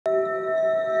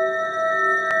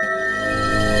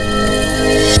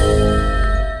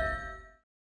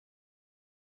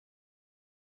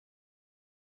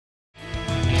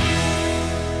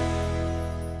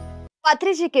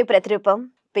పత్రిజీకి ప్రతిరూపం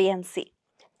PMC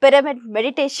pyramid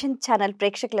meditation channel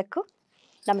ప్రేక్షకులకు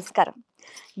నమస్కారం.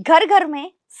 ఘర్ ఘర్ మే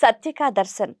సత్య కా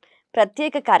దర్శన్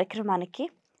ప్రత్యేక కార్యక్రమానికి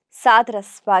సాదర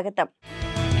స్వాగతం.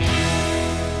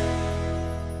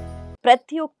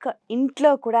 ప్రతి ఒక్క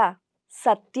ఇంట్లో కూడా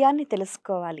సత్యాన్ని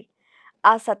తెలుసుకోవాలి,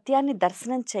 ఆ సత్యాన్ని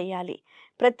దర్శనం చేయాలి.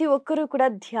 ప్రతి ఒక్కరూ కూడా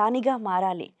ధ్యానిగా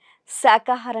మారాలి,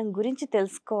 శాకాహారం గురించి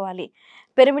తెలుసుకోవాలి,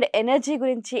 పిరమిడ్ ఎనర్జీ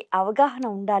గురించి అవగాహన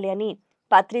ఉండాలి అని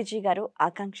పత్రిజీ గారు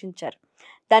ఆకాంక్షించారు.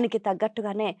 దానికి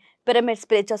తగ్గట్టుగానే పిరమిడ్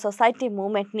స్పిరిచువల్ సొసైటీ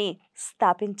మూవ్మెంట్ని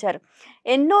స్థాపించారు.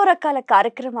 ఎన్నో రకాల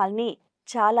కార్యక్రమాల్ని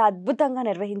చాలా అద్భుతంగా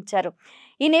నిర్వహించారు.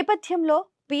 ఈ నేపథ్యంలో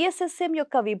పిఎస్ఎస్ఎం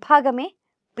యొక్క విభాగమే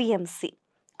పిఎంసి.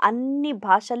 అన్ని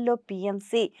భాషల్లో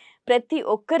పిఎంసి ప్రతి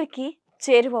ఒక్కరికి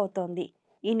చేరువవుతోంది.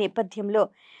 ఈ నేపథ్యంలో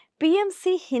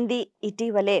పిఎంసి హిందీ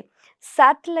ఇటీవలే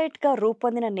శాటిలైట్గా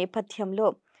రూపొందిన నేపథ్యంలో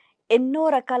ఎన్నో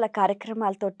రకాల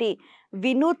కార్యక్రమాలతోటి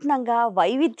వినూత్నంగా,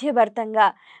 వైవిధ్యభరితంగా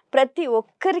ప్రతి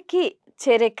ఒక్కరికి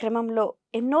చేరే క్రమంలో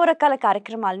ఎన్నో రకాల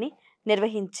కార్యక్రమాల్ని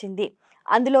నిర్వహించింది.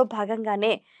 అందులో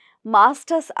భాగంగానే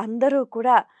మాస్టర్స్ అందరూ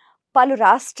కూడా పలు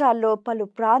రాష్ట్రాల్లో, పలు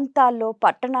ప్రాంతాల్లో,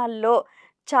 పట్టణాల్లో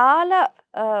చాలా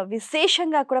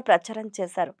విశేషంగా కూడా ప్రచారం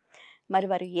చేశారు. మరి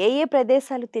వారు ఏ ఏ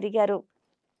ప్రదేశాలు తిరిగారు,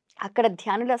 అక్కడ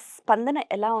ధ్యానుల స్పందన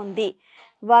ఎలా ఉంది,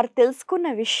 వారు తెలుసుకున్న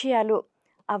విషయాలు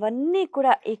అవన్నీ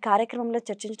కూడా ఈ కార్యక్రమంలో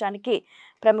చర్చించడానికి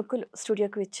ప్రముఖులు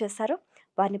స్టూడియోకి విచ్చేశారు.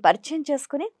 వారిని పరిచయం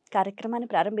చేసుకుని కార్యక్రమాన్ని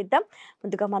ప్రారంభిద్దాం.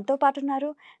 ముందుగా మనతో పాటు ఉన్నారు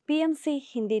PMC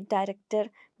Hindi director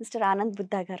mister Anand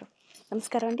Buddha గారు.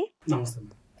 నమస్కారం అండి. నమస్తే.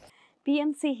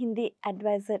 PMC Hindi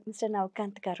advisor mister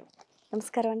Navakanth గారు.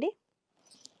 నమస్కారం అండి.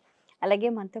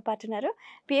 అలాగే మనతో పాటు ఉన్నారు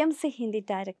PMC Hindi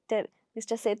director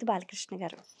mister Setu Balakrishna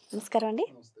గారు. నమస్కారం అండి.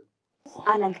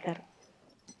 ఆనంద్ గారు.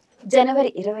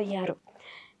 జనవరి 26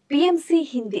 పిఎంసి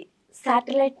హిందీ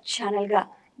శాటిలైట్ ఛానల్గా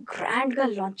గ్రాండ్గా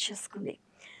లాంచ్ చేసుకుంది.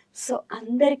 సో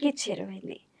అందరికీ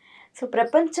చేరువైంది. సో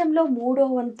ప్రపంచంలో 3వ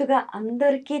వంతుగా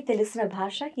అందరికీ తెలిసిన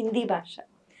భాష హిందీ భాష.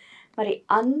 మరి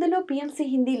అందులో పిఎంసి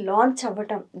హిందీ లాంచ్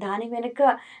అవ్వటం, దాని వెనుక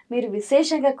మీరు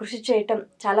విశేషంగా కృషి చేయటం,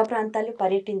 చాలా ప్రాంతాలు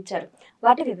పర్యటించారు,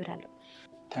 వాటి వివరాలు.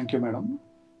 Thank you madam.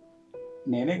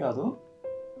 నేనే కాదు,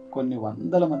 కొన్ని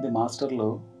వందల మంది మాస్టర్లు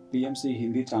పిఎంసి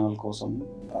హిందీ ఛానల్ కోసం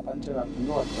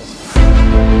ప్రపంచవ్యాప్తంగా వర్క్ చేస్తారు.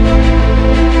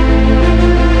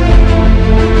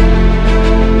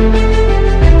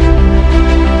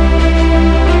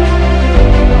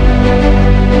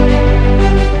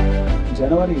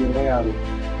 జనవరి 26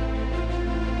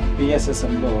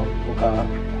 పిఎస్ఎస్ఎంలో ఒక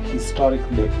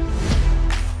హిస్టారిక్ డే.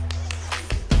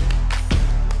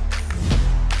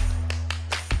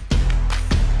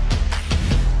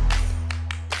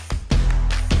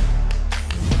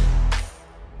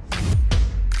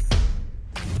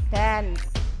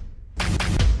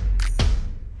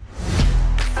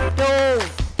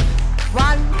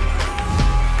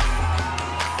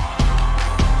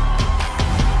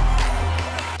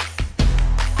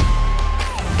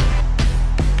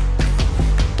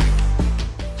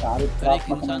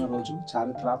 చారిత్రాత్మకమైన రోజు,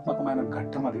 చారిత్రాత్మకమైన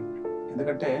ఘట్టం అది.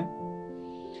 ఎందుకంటే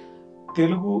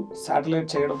తెలుగు శాటిలైట్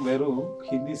చేయడం వేరు,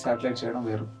 హిందీ శాటిలైట్ చేయడం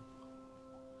వేరు.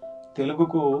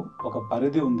 తెలుగుకు ఒక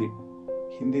పరిధి ఉంది.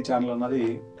 హిందీ ఛానల్ అన్నది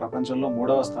ప్రపంచంలో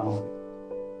 3వ స్థానం. అది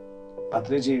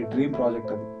పత్రిజీ డ్రీమ్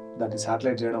ప్రాజెక్ట్, అది దాన్ని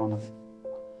శాటిలైట్ చేయడం అన్నది.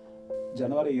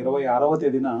 జనవరి 26వ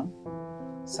తేదీన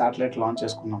శాటిలైట్ లాంచ్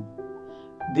చేసుకున్నాం.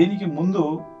 దీనికి ముందు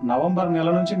నవంబర్ నెల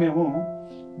నుంచి మేము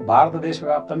భారతదేశ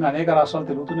వ్యాప్తంగా అనేక రాష్ట్రాలు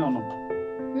తిరుగుతూనే ఉన్నాం.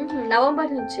 నవంబర్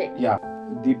నుంచే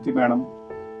Deepti madam,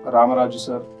 Ramaraju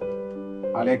sir,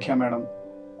 Alekhya madam,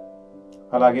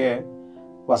 అలాగే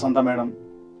వసంత మేడం,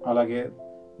 అలాగే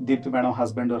దీప్తి మేడం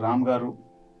హస్బెండ్ రామ్ గారు,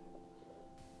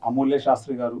 అమూల్య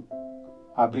శాస్త్రి గారు,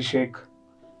 అభిషేక్,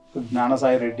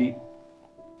 జ్ఞానసాయి రెడ్డి,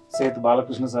 సేతు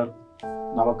బాలకృష్ణ సార్,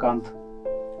 నవకాంత్,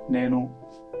 నేను,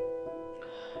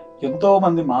 ఎంతో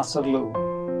మంది మాస్టర్లు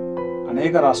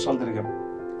అనేక రాష్ట్రాలు తిరిగాం.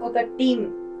 ఒక టీం,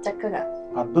 చక్కగా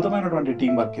అద్భుతమైనటువంటి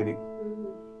టీం వర్క్ ఇది,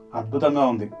 అద్భుతంగా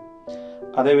ఉంది.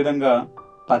 అదేవిధంగా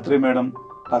పత్రి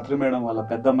మేడం వాళ్ళ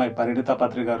పెద్దమ్మాయి పరిణిత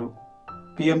పత్రి గారు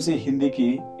పిఎంసి హిందీకి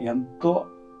ఎంతో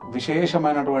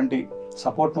విశేషమైనటువంటి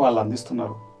సపోర్ట్ను వాళ్ళు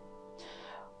అందిస్తున్నారు.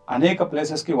 అనేక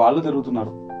ప్లేసెస్కి వాళ్ళు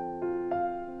తిరుగుతున్నారు,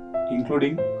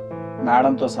 ఇంక్లూడింగ్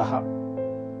మేడంతో సహా.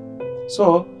 సో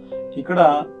ఇక్కడ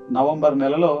నవంబర్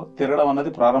నెలలో తిరగడం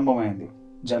అన్నది ప్రారంభమైంది.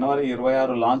 జనవరి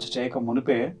 26 లాంచ్ చేయక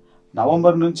మునిపే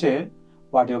నవంబర్ నుంచే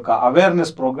వాటి యొక్క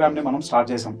అవేర్నెస్ ప్రోగ్రామ్ని మనం స్టార్ట్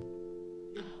చేసాం.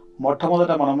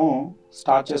 మొట్టమొదట మనము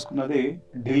స్టార్ట్ చేసుకున్నది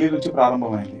ఢిల్లీ నుంచి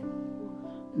ప్రారంభమైంది.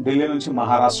 ఢిల్లీ నుంచి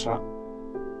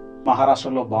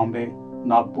మహారాష్ట్రలో బాంబే,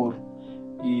 నాగ్పూర్,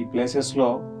 ఈ ప్లేసెస్లో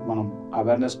మనం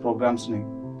అవేర్నెస్ ప్రోగ్రామ్స్ని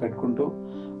పెట్టుకుంటూ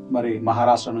మరి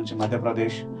మహారాష్ట్ర నుంచి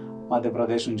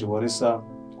మధ్యప్రదేశ్ నుంచి ఒరిస్సా,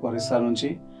 ఒరిస్సా నుంచి,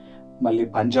 మళ్ళీ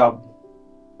పంజాబ్,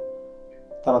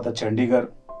 తర్వాత చండీగఢ్,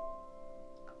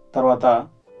 తర్వాత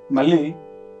మళ్ళీ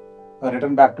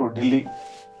రిటర్న్ బ్యాక్ టు ఢిల్లీ.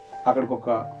 అక్కడికి ఒక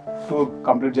టూర్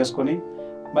కంప్లీట్ చేసుకొని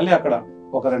మళ్ళీ అక్కడ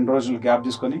ఒక 2 రోజులు గ్యాప్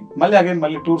తీసుకొని మళ్ళీ అగైన్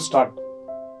మళ్ళీ టూర్ స్టార్ట్.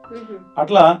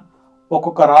 అట్లా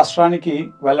ఒక్కొక్క రాష్ట్రానికి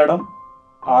వెళ్ళడం,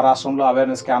 ఆ రాష్ట్రంలో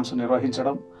అవేర్నెస్ క్యాంప్స్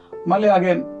నిర్వహించడం, మళ్ళీ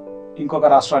అగైన్ ఇంకొక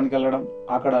రాష్ట్రానికి వెళ్ళడం,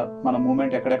 అక్కడ మన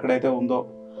మూమెంట్ ఎక్కడెక్కడైతే ఉందో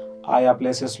ఆయా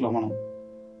ప్లేసెస్లో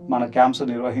మన క్యాంప్స్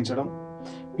నిర్వహించడం,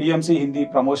 పిఎంసి హిందీ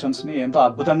ప్రమోషన్స్ని ఎంతో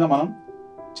అద్భుతంగా మనం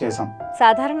చేసాం.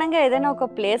 సాధారణంగా ఏదైనా ఒక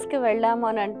ప్లేస్కి వెళ్ళాము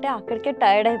అని అంటే అక్కడికే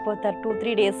టైర్డ్ అయిపోతారు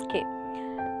 2-3 డేస్కి.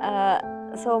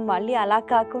 సో మళ్ళీ అలా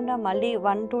కాకుండా మళ్ళీ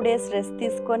 1-2 డేస్ రెస్ట్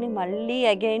తీసుకొని మళ్ళీ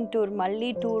అగైన్ టూర్, మళ్ళీ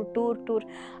టూర్.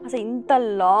 అసలు ఇంత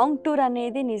లాంగ్ టూర్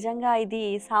అనేది నిజంగా ఇది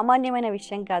సామాన్యమైన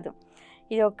విషయం కాదు.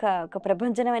 ఇది ఒక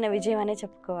ప్రభంజనమైన విజయం అనే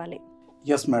చెప్పుకోవాలి.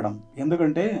 ఎస్ మేడం,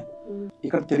 ఎందుకంటే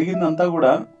ఇక్కడ తిరిగిందంతా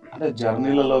కూడా అంటే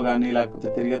జర్నీలలో కానీ లేకపోతే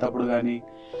తిరిగేటప్పుడు కానీ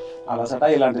అలసట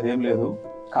ఇలాంటిది ఏం లేదు.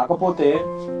 కాకపోతే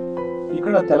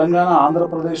ఇక్కడ తెలంగాణ,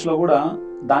 ఆంధ్రప్రదేశ్లో కూడా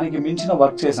దానికి మించిన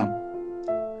వర్క్ చేసాం.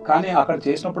 కానీ అక్కడ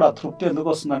చేసినప్పుడు ఆ తృప్తి ఎందుకు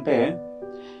వస్తుందంటే,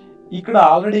 ఇక్కడ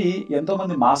ఆల్రెడీ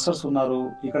ఎంతోమంది మాస్టర్స్ ఉన్నారు,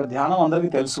 ఇక్కడ ధ్యానం అందరికీ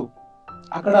తెలుసు.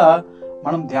 అక్కడ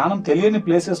మనం ధ్యానం తెలియని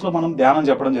ప్లేసెస్లో మనం ధ్యానం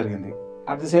చెప్పడం జరిగింది.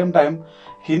 At the same time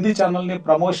Hindi ఛానల్ని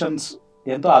ప్రమోషన్స్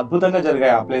ఎంతో అద్భుతంగా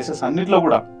జరిగాయి ఆ ప్లేసెస్ అన్నిట్లో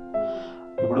కూడా.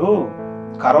 ఇప్పుడు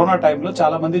కరోనా టైంలో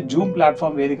చాలామంది జూమ్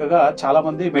ప్లాట్ఫామ్ వేదికగా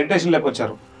చాలామంది మెడిటేషన్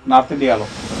లేకొచ్చారు నార్త్ ఇండియాలో.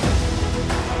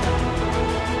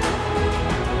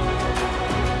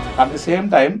 At the same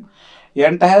time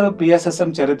entire PSSM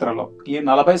చరిత్రలో, ఈ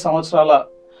 40 సంవత్సరాల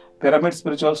పిరమిడ్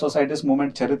స్పిరిచువల్ సొసైటీస్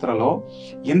మూవ్మెంట్ చరిత్రలో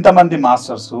ఇంతమంది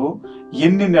మాస్టర్స్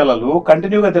ఎన్ని నెలలు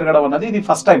కంటిన్యూగా తిరగడం అన్నది ఇది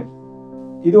ఫస్ట్ టైం.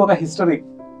 ఇది ఒక హిస్టరీ.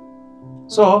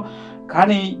 సో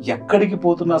కానీ ఎక్కడికి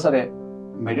పోతున్నా సరే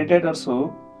మెడిటేటర్స్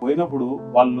పోయినప్పుడు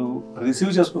వాళ్ళు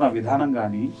రిసీవ్ చేసుకున్న విధానం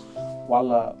కానీ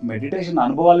వాళ్ళ మెడిటేషన్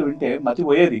అనుభవాలు వింటే మతి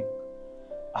పోయేది.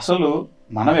 అసలు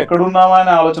మనం ఎక్కడున్నామా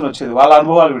అనే ఆలోచన వచ్చేది వాళ్ళ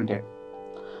అనుభవాలు వింటే.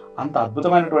 అంత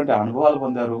అద్భుతమైనటువంటి అనుభవాలు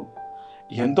పొందారు.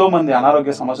 ఎంతోమంది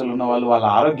అనారోగ్య సమస్యలు ఉన్న వాళ్ళు వాళ్ళ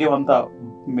ఆరోగ్యం అంతా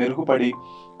మెరుగుపడి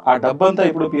ఆ డబ్బంతా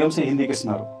ఇప్పుడు పిఎంసి హిందీకి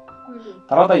ఇస్తున్నారు.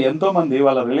 తర్వాత ఎంతోమంది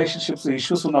వాళ్ళ రిలేషన్షిప్స్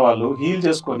ఇష్యూస్ ఉన్న వాళ్ళు హీల్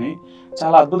చేసుకొని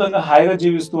చాలా అద్భుతంగా హాయిగా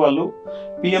జీవిస్తూ వాళ్ళు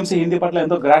పిఎంసి హిందీ పట్ల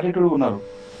ఎంతో గ్రాటిట్యూడ్ ఉన్నారు.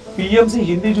 పిఎంసి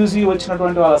హిందీ చూసి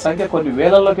వచ్చినటువంటి వాళ్ళ సంఖ్య కొన్ని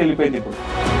వేలల్లోకి వెళ్ళిపోయింది ఇప్పుడు.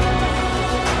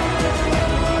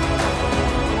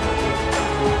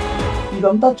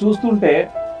 ఇదంతా చూస్తుంటే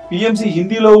పిఎంసి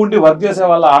హిందీలో ఉండి వర్క్ చేసే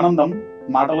వాళ్ళ ఆనందం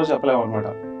మాటలో చెప్పలేము అనమాట,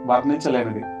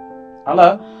 వర్ణించలేనిది. అలా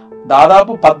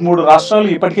దాదాపు 13 రాష్ట్రాలు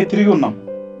ఇప్పటికే తిరిగి ఉన్నాం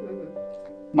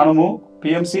మనము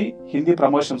పిఎంసి హిందీ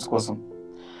ప్రమోషన్స్ కోసం.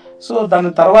 సో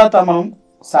దాని తర్వాత మనం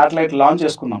శాటిలైట్ లాంచ్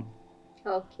చేసుకున్నాం.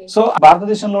 సో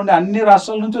భారతదేశంలో ఉండే అన్ని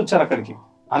రాష్ట్రాల నుంచి వచ్చారు అక్కడికి.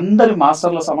 అందరి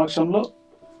మాస్టర్ల సమక్షంలో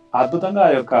అద్భుతంగా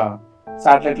ఆ యొక్క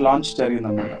శాటిలైట్ లాంచ్ జరిగింది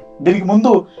అన్నమాట. దీనికి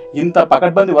ముందు ఇంత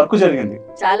పకడ్బందీ వర్క్ జరిగింది.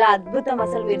 చాలా అద్భుతం.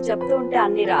 అసలు మీరు చెప్తూ ఉంటే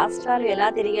అన్ని రాష్ట్రాలు ఎలా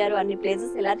తిరిగారు, అన్ని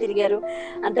ప్లేసెస్ ఎలా తిరిగారు,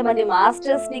 అంతమంది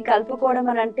మాస్టర్స్ ని కలుపుకోవడం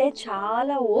అని అంటే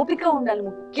చాలా ఓపిక ఉండాలి.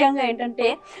 ముఖ్యంగా ఏంటంటే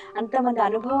అంతమంది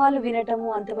అనుభవాలు వినటము,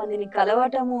 అంతమందిని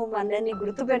కలవటము, అందరినీ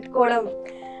గుర్తు పెట్టుకోవడం,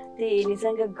 ఇది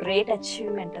నిజంగా గ్రేట్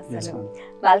అచీవ్మెంట్ అసలు.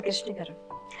 బాలకృష్ణ గారు,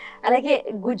 అలాగే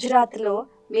గుజరాత్ లో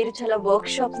మీరు చాలా వర్క్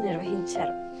షాప్స్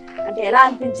నిర్వహించారు, అంటే ఎలా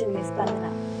అనిపించింది మీ స్పందన?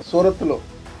 సూరత్లో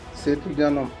సేతు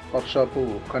జ్ఞానం వర్క్షాప్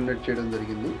కండక్ట్ చేయడం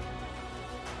జరిగింది.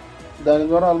 దాని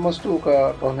ద్వారా ఆల్మోస్ట్ ఒక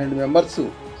 1200 మెంబర్స్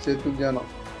సేతు జ్ఞానం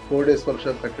 4 డేస్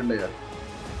వర్క్షాప్ అటెండ్ అయ్యారు.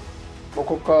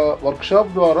 ఒక్కొక్క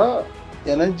వర్క్షాప్ ద్వారా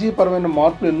ఎనర్జీ పరమైన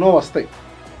మార్పులు ఎన్నో వస్తాయి.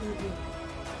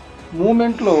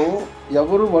 మూమెంట్లో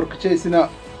ఎవరు వర్క్ చేసినా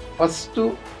ఫస్ట్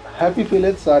హ్యాపీ ఫీల్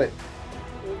అయితే సారే.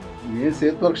 నేను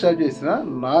సేతు వర్క్షాప్ చేసినా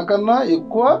నాకన్నా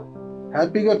ఎక్కువ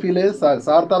హ్యాపీగా ఫీల్ అయ్యేది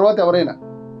సార్ తర్వాత ఎవరైనా.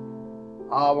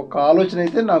 ఆ ఒక ఆలోచన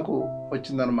అయితే నాకు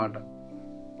వచ్చిందనమాట.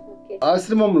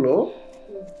 ఆశ్రమంలో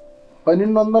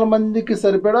 1200 మందికి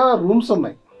సరిపడా రూమ్స్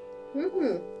ఉన్నాయి,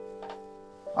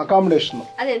 అకామిడేషన్.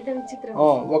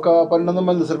 ఒక 1200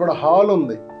 మంది సరిపడా హాల్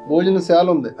ఉంది, భోజనశాల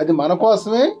ఉంది. అది మన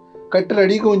కోసమే కట్టి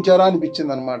రెడీగా ఉంచారా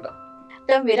అనిపించింది అనమాట.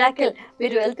 మిరాకిల్.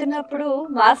 మీరు వెళ్తున్నప్పుడు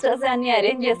మాస్టర్స్ అన్ని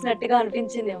అరేంజ్ చేసినట్టుగా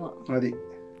అనిపించిందేమో. అది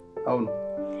అవును.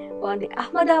 బాగుంది.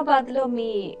 అహ్మదాబాద్ లో మీ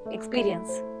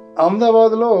ఎక్స్పీరియన్స్?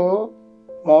 అహ్మదాబాద్లో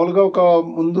మామూలుగా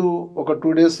ముందు ఒక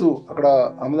 2 డేస్ అక్కడ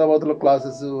అహ్మదాబాద్లో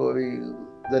క్లాసెస్ అవి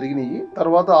జరిగినాయి.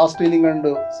 తర్వాత ఆస్ట్రేలింగ్ అండ్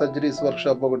సర్జరీస్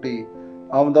వర్క్షాప్ ఒకటి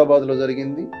అహ్మదాబాద్లో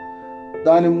జరిగింది.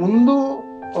 దాని ముందు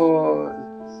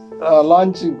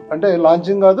లాంచింగ్, అంటే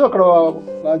లాంచింగ్ కాదు, అక్కడ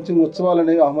లాంచింగ్ ఉత్సవాలు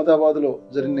అనేవి అహ్మదాబాద్లో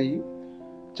జరిగినాయి.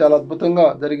 చాలా అద్భుతంగా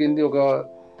జరిగింది. ఒక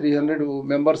 300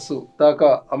 మెంబర్స్ దాకా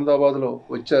అహ్మదాబాద్లో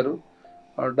వచ్చారు.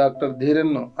 డాక్టర్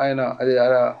ధీరన్ ఆయన అది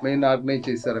మెయిన్ ఆర్గనైజ్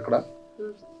చేశారు అక్కడ.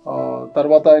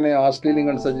 తర్వాత ఆయన ఆస్ట్రేలియన్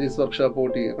అండ్ సర్జరీస్ వర్క్షాప్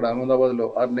ఒకటి ఇక్కడ అహ్మదాబాద్లో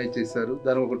ఆర్గనైజ్ చేశారు.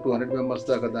 దానికి ఒక 200 మెంబర్స్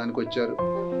దాకా దానికి వచ్చారు.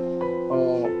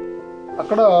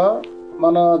 అక్కడ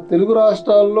మన తెలుగు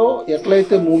రాష్ట్రాల్లో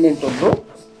ఎట్లయితే మూమెంట్ ఉందో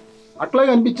అట్లాగే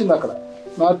అనిపించింది అక్కడ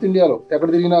నార్త్ ఇండియాలో ఎక్కడ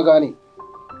తిరిగినా కానీ.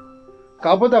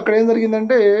 కాకపోతే అక్కడ ఏం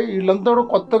జరిగిందంటే వీళ్ళంతా కూడా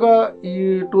కొత్తగా ఈ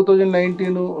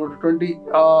 2019, 20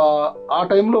 ఆ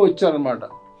టైంలో వచ్చారనమాట.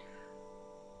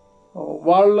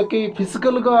 వాళ్ళకి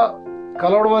ఫిజికల్గా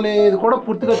కలవడం అనేది కూడా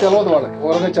పూర్తిగా తెలియదు వాళ్ళకి.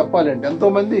 ఎవరైనా చెప్పాలంటే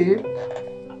ఎంతోమంది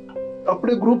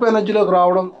అప్పుడే గ్రూప్ ఎనర్జీలోకి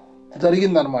రావడం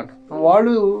జరిగిందనమాట.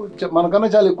 వాళ్ళు మనకన్నా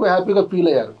చాలా ఎక్కువ హ్యాపీగా ఫీల్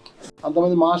అయ్యారు.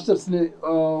 అంతమంది మాస్టర్స్ని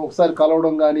ఒకసారి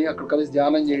కలవడం కానీ అక్కడ కలిసి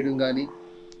ధ్యానం చేయడం కానీ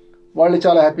వాళ్ళు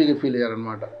చాలా హ్యాపీగా ఫీల్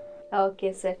అయ్యారనమాట. Okay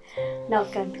sir.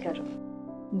 నవకాంత్ గారు,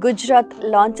 గుజరాత్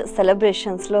లాంచ్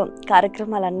సెలబ్రేషన్స్లో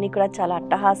కార్యక్రమాలన్నీ కూడా చాలా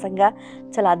అట్టహాసంగా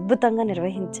చాలా అద్భుతంగా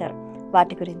నిర్వహించారు.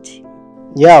 వాటి గురించి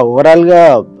ఓవరాల్గా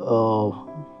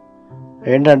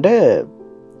ఏంటంటే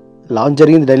లాంచ్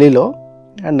జరిగింది ఢిల్లీలో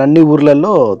అండ్ అన్ని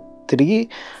ఊర్లలో తిరిగి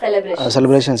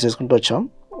సెలబ్రేషన్స్ చేసుకుంటూ వచ్చాం.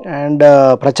 అండ్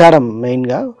ప్రచారం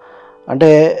మెయిన్గా అంటే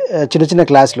చిన్న చిన్న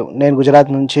క్లాసులు. నేను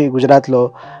గుజరాత్లో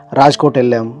రాజ్కోట్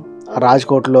వెళ్ళాం.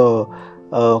 రాజ్కోట్లో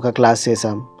ఒక క్లాస్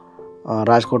చేసాం.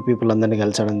 రాజ్కోట్ పీపుల్ అందరినీ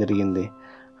కలిసడం జరిగింది.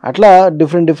 అట్లా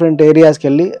డిఫరెంట్ ఏరియాస్కి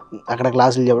వెళ్ళి అక్కడ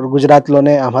క్లాసులు చెప్పడం.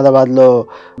 గుజరాత్లోనే అహ్మదాబాద్లో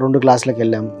 2 క్లాసులకు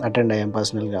వెళ్ళాం, అటెండ్ అయ్యాం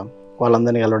పర్సనల్గా.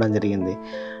 వాళ్ళందరినీ కలవడం జరిగింది.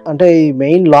 అంటే ఈ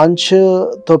మెయిన్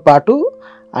లాంచ్తో పాటు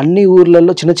అన్ని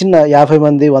ఊర్లలో చిన్న చిన్న 50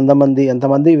 మంది 100 మంది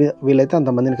ఎంతమంది వీలైతే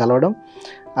అంతమందిని కలవడం,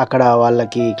 అక్కడ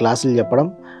వాళ్ళకి క్లాసులు చెప్పడం,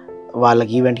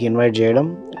 వాళ్ళకి ఈవెంట్కి ఇన్వైట్ చేయడం,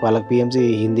 వాళ్ళకి PMC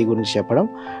హిందీ గురించి చెప్పడం.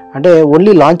 అంటే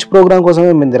ఓన్లీ లాంచ్ ప్రోగ్రామ్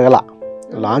కోసమే మేము తిరగల.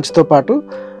 లాంచ్తో పాటు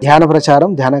ధ్యాన ప్రచారం,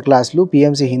 ధ్యాన క్లాసులు,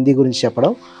 PMC హిందీ గురించి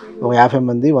చెప్పడం. ఒక 50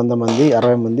 మంది 100 మంది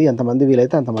 60 మంది ఎంతమంది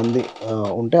వీలైతే అంతమంది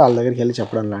ఉంటే వాళ్ళ దగ్గరికి వెళ్ళి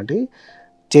చెప్పడం లాంటివి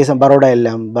చేసాం. బరోడా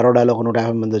వెళ్ళాం. బరోడాలో ఒక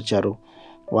 150 మంది వచ్చారు,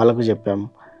 వాళ్ళకు చెప్పాం.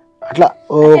 అట్లా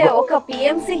ఒక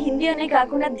PMC హిందీ అనే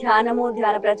కాకుండా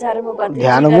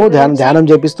ధ్యానం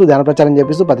చేపిస్తూ, ధ్యాన ప్రచారం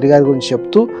చేపిస్తూ, పత్రికా గురించి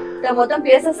చెప్తూ,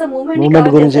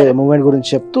 మూమెంట్ గురించి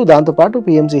చెప్తూ, దాంతోపాటు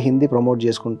PMC హిందీ ప్రమోట్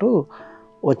చేసుకుంటూ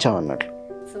వచ్చాం అన్నట్లు.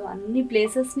 సో అన్ని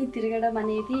ప్లేసెస్ ని తిరగడం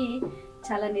అనేది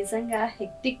చాలా నిజంగా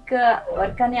హెక్టిక్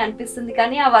వర్క్ అని అనిపిస్తుంది,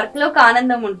 కానీ ఆ వర్క్ లో ఒక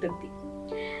ఆనందం ఉంటుంది.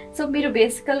 సో మీరు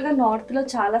బేసికల్ గా నార్త్ లో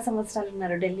చాలా సంవత్సరాలు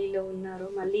ఉన్నారు, ఢిల్లీలో ఉన్నారు,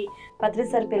 మళ్ళీ పత్రి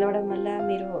సార్ పిలవడం వల్ల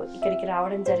మీరు ఇక్కడికి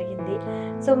రావడం జరిగింది.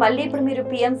 సో మళ్ళీ ఇప్పుడు మీరు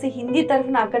PMC హిందీ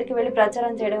తరఫున అక్కడికి వెళ్ళి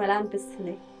ప్రచారం చేయడం ఎలా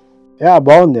అనిపిస్తుంది?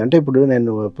 బాగుంది. అంటే ఇప్పుడు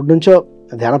నేను ఎప్పటి నుంచో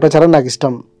ధ్యాన ప్రచారం నాకు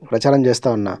ఇష్టం, ప్రచారం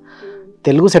చేస్తా ఉన్నా.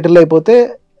 తెలుగు సెటిల్ అయిపోతే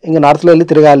ఇంకా నార్త్లో వెళ్ళి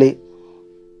తిరగాలి,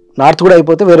 నార్త్ కూడా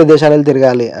అయిపోతే వేరే దేశాలు వెళ్ళి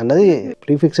తిరగాలి అన్నది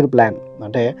ప్రీఫిక్స్డ్ ప్లాన్.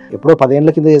 అంటే ఎప్పుడో 10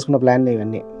 ఏళ్ళ కింద చేసుకున్న ప్లాన్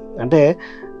ఇవన్నీ. అంటే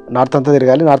నార్త్ అంతా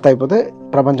తిరగాలి, నార్త్ అయిపోతే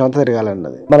ప్రపంచం అంతా తిరగాలి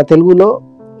అన్నది. మన తెలుగులో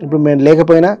ఇప్పుడు మేము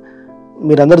లేకపోయినా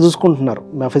మీరందరూ చూసుకుంటున్నారు,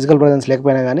 మా ఫిజికల్ ప్రెజెన్స్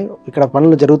లేకపోయినా కానీ ఇక్కడ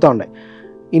పనులు జరుగుతూ ఉన్నాయి.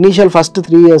 ఇనీషియల్ ఫస్ట్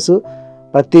 3 years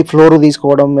ప్రతి ఫ్లోర్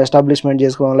తీసుకోవడం, ఎస్టాబ్లిష్మెంట్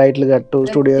చేసుకోవడం, లైట్లు కట్టు,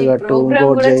 స్టూడియో కట్టు,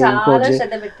 ఇంకోటి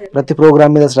చేయి, ప్రతి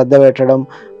ప్రోగ్రామ్ మీద శ్రద్ధ పెట్టడం,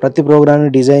 ప్రతి ప్రోగ్రామ్ని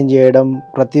డిజైన్ చేయడం,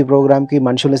 ప్రతి ప్రోగ్రామ్కి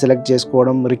మనుషుల్ని సెలెక్ట్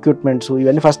చేసుకోవడం, రిక్రూట్మెంట్స్,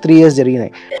 ఇవన్నీ ఫస్ట్ 3 years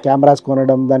జరిగినాయి. కెమెరాస్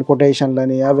కొనడం, దాని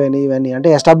కొటేషన్లని అవన్నీ ఇవన్నీ,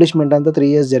 అంటే ఎస్టాబ్లిష్మెంట్ అంతా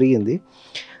 3 years జరిగింది.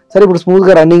 సరే ఇప్పుడు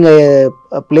స్మూత్గా రన్నింగ్ అయ్యే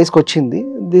ప్లేస్కి వచ్చింది.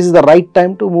 This is the right time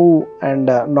to move.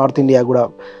 And north India కూడా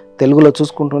తెలుగులో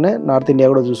చూసుకుంటూనే నార్త్ ఇండియా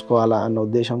కూడా చూసుకోవాలా అన్న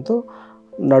ఉద్దేశంతో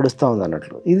నడుస్తూ ఉంది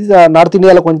అన్నట్లు. ఇది నార్త్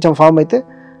ఇండియాలో కొంచెం ఫామ్ అయితే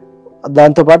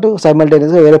దాంతోపాటు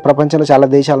సైమల్టేనియస్గా వేరే ప్రపంచంలో చాలా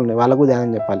దేశాలు ఉన్నాయి, వాళ్ళకు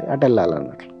ధ్యానం చెప్పాలి, అటు వెళ్ళాలి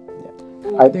అన్నట్లు.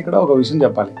 అయితే ఇక్కడ ఒక విషయం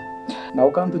చెప్పాలి.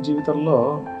 నవకాంత్ జీవితంలో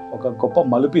ఒక గొప్ప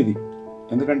మలుపు ఇది.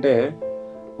 ఎందుకంటే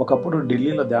ఒకప్పుడు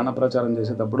ఢిల్లీలో ధ్యాన ప్రచారం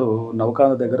చేసేటప్పుడు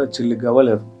నవకాంత్ దగ్గర చిల్లి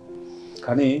గవ్వలేదు,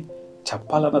 కానీ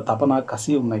చెప్పాలన్న తపన,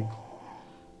 కసి ఉన్నాయి.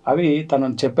 అవి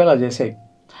తనను చెప్పేలా చేసాయి.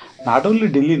 నాట్ ఓన్లీ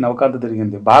ఢిల్లీ నవకాంత్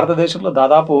తిరిగింది, భారతదేశంలో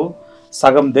దాదాపు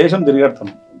సగం దేశం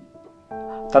తిరిగెడుతున్నాం.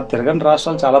 తను తిరగని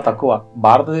రాష్ట్రాలు చాలా తక్కువ.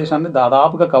 భారతదేశాన్ని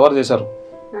దాదాపుగా కవర్ చేశారు.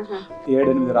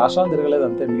 7-8 రాష్ట్రాలు తిరగలేదు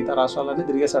అంతే, మిగతా రాష్ట్రాలన్నీ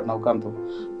తిరిగేశారు నవకాంత్.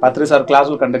 పత్రి సార్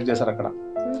క్లాసులు కండక్ట్ చేశారు అక్కడ.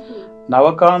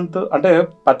 నవకాంత్ అంటే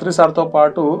పత్రి సార్తో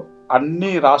పాటు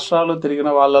అన్ని రాష్ట్రాలు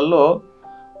తిరిగిన వాళ్ళల్లో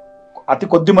అతి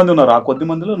కొద్ది మంది ఉన్నారు. ఆ కొద్ది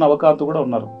మందిలో నవకాంత్ కూడా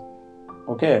ఉన్నారు.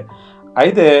 ఓకే,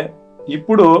 అయితే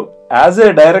ఇప్పుడు యాజ్ ఏ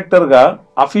డైరెక్టర్గా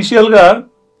అఫీషియల్గా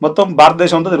మొత్తం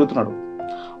భారతదేశం అంతా తిరుగుతున్నాడు.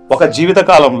 ఒక జీవిత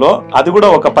కాలంలో, అది కూడా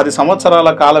ఒక 10 సంవత్సరాల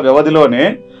కాల వ్యవధిలోనే,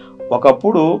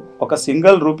 ఒకప్పుడు ఒక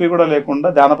సింగిల్ రూపీ కూడా లేకుండా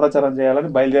ధ్యాన ప్రచారం చేయాలని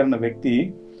బయలుదేరిన వ్యక్తి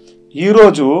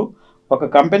ఈరోజు ఒక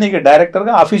కంపెనీకి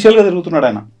డైరెక్టర్గా అఫీషియల్గా తిరుగుతున్నాడు.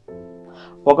 ఆయన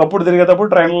ఒకప్పుడు తిరిగేటప్పుడు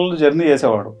ట్రైన్లలో జర్నీ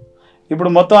చేసేవాడు,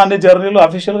 ఇప్పుడు మొత్తం అన్ని జర్నీలు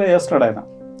అఫీషియల్గా చేస్తున్నాడు. ఆయన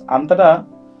అంతటా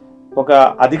ఒక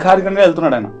అధికారికంగా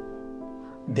వెళ్తున్నాడు. ఆయన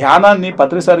ధ్యానాన్ని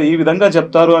పత్రి సార్ ఈ విధంగా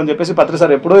చెప్తారు అని చెప్పేసి పత్రి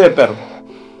సార్ ఎప్పుడో చెప్పారు.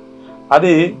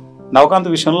 అది నవకాంత్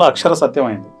విషయంలో అక్షర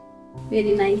సత్యమైంది.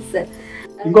 Very nice sir.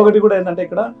 ఇంకొకటి కూడా ఏంటంటే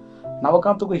ఇక్కడ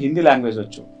నవకాంత్కు హిందీ లాంగ్వేజ్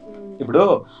వచ్చు. ఇప్పుడు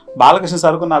బాలకృష్ణ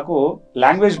సార్కు నాకు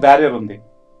లాంగ్వేజ్ బ్యారియర్ ఉంది.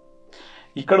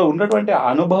 ఇక్కడ ఉన్నటువంటి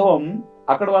అనుభవం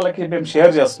అక్కడ వాళ్ళకి మేము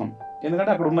షేర్ చేస్తున్నాం,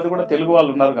 ఎందుకంటే అక్కడ ఉన్నది కూడా తెలుగు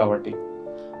వాళ్ళు ఉన్నారు కాబట్టి.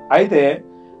 అయితే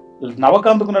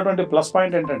నవకాంత్కు ఉన్నటువంటి ప్లస్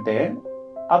పాయింట్ ఏంటంటే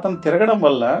అతను తిరగడం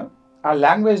వల్ల ఆ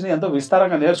లాంగ్వేజ్ని ఎంతో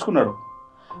విస్తారంగా నేర్చుకున్నాడు.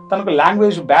 తనకు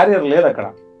లాంగ్వేజ్ బ్యారియర్ లేదు అక్కడ.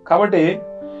 కాబట్టి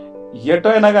ఎటో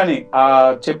అయినా కానీ ఆ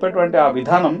చెప్పేటువంటి ఆ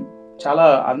విధానం చాలా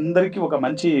అందరికీ ఒక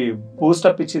మంచి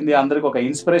బూస్టప్ ఇచ్చింది, అందరికి ఒక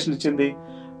ఇన్స్పిరేషన్ ఇచ్చింది,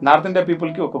 నార్త్ ఇండియా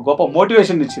పీపుల్కి ఒక గొప్ప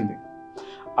మోటివేషన్ ఇచ్చింది.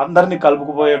 అందరినీ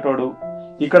కలుపుకుపోయేటోడు.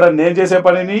 ఇక్కడ నేను చేసే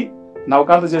పనిని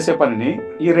నవకాంత్ చేసే పనిని,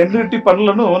 ఈ రెండింటి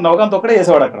పనులను నవకాంత్ ఒక్కడే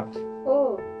చేసేవాడు అక్కడ.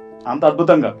 అంత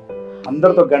అద్భుతంగా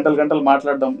అందరితో గంటలు గంటలు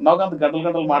మాట్లాడడం. నవకాంత్ గంటలు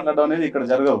గంటలు మాట్లాడడం అనేది ఇక్కడ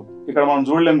జరగదు, ఇక్కడ మనం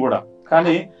చూడలేం కూడా.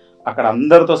 కానీ అక్కడ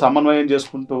అందరితో సమన్వయం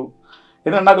చేసుకుంటూ,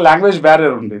 ఎందుకంటే నాకు లాంగ్వేజ్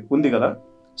బ్యారియర్ ఉంది కదా,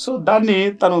 సో దాన్ని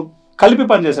తను కలిపి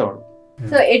పనిచేసేవాడు.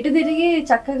 సో ఎటు తిరిగి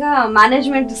చక్కగా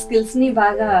మేనేజ్మెంట్ స్కిల్స్ ని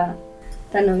బాగా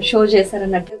తను షో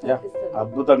చేశారన్నట్టు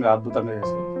అద్భుతంగా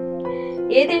చేశారు.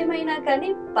 ఏదేమైనా కానీ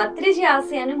పత్రిజీ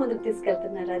ఆశయాన్ని ముందుకు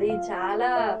తీసుకెళ్తున్నారు, అది చాలా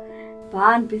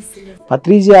బాగా అనిపిస్తుంది.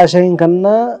 పత్రిజీ ఆశయం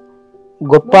కన్నా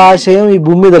గొప్ప ఆశయం ఈ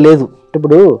భూమి మీద లేదు.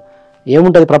 ఇప్పుడు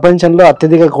ఏముంటుంది, ప్రపంచంలో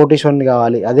అత్యధిక కోటీశ్వరుని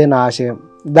కావాలి, అదే నా ఆశయం.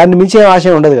 దాన్ని మించిన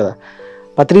ఆశయం ఉండదు కదా.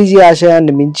 పత్రిజీ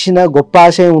ఆశయాన్ని మించిన గొప్ప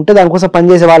ఆశయం ఉంటే దానికోసం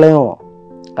పనిచేసే వాళ్ళేమో,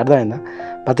 అర్థమైందా?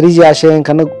 పత్రిజీ ఆశయం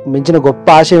కన్నా మించిన గొప్ప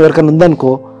ఆశయం ఎవరికైనా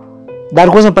ఉందనుకో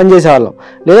దానికోసం పనిచేసేవాళ్ళం,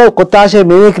 లేదా కొత్త ఆశయం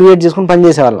మేమే క్రియేట్ చేసుకుని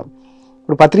పనిచేసేవాళ్ళం.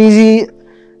 ఇప్పుడు పత్రిజీ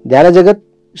ధ్యాన జగత్,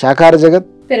 శాకాహార జగత్,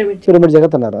 పిరమిడ్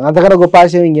జగత్ అన్నారు. అంతకన్నా గొప్ప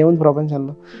ఆశయం ఇంకేముంది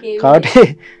ప్రపంచంలో? కాబట్టి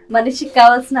మనిషికి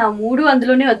కావాల్సిన మూడు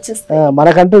అందులోనే వచ్చేస్తాయి.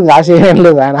 మనకంటూ ఆశయం ఏం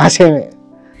లేదు, ఆయన ఆశయమే.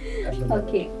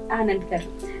 ఓకే ఆనంద్ గారు,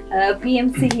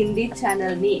 పిఎంసి హిందీ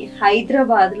ఛానల్ ని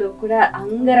హైదరాబాద్ లో కూడా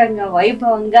అంగరంగ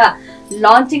వైభవంగా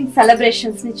లాంచింగ్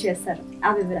సెలబ్రేషన్స్ ని చేశారు,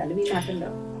 ఆ వివరాలు మీ మాటల్లో.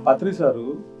 పత్రి సారు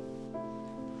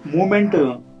మూమెంట్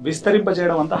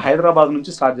విస్తరింపజేయడం అంతా హైదరాబాద్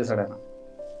నుంచి స్టార్ట్ చేశాడు ఆయన.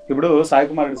 ఇప్పుడు సాయి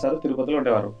కుమార్ రెడ్డి సార్ తిరుపతిలో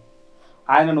ఉండేవారు,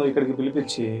 ఆయనను ఇక్కడికి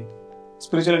పిలిపించి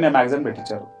స్పిరిచువల్ ఇండియా మ్యాగజైన్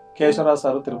పెట్టించారు. కేశవరావు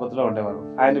సార్ తిరుపతిలో ఉండేవారు,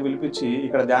 ఆయన పిలిపించి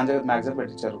ఇక్కడ ధ్యాన్ జగత్ మ్యాగజైన్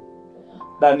పెట్టించారు,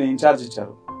 దాన్ని ఇన్ఛార్జ్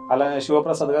ఇచ్చారు. అలానే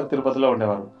శివప్రసాద్ గారు తిరుపతిలో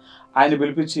ఉండేవారు, ఆయన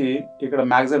పిలిపించి ఇక్కడ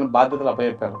మ్యాగజైన్ బాధ్యతలు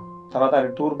అప్పచెప్పారు. తర్వాత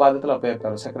ఆయన టూర్ బాధ్యతలు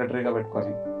అప్పచెప్పారు సెక్రటరీగా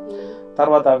పెట్టుకొని.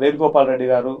 తర్వాత వేణుగోపాల్ రెడ్డి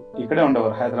గారు ఇక్కడే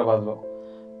ఉండేవారు హైదరాబాద్లో,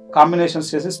 కాంబినేషన్స్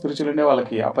చేసి స్పిరిచువల్ ఇండియా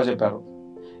వాళ్ళకి అప్పచెప్పారు.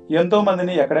 ఎంతో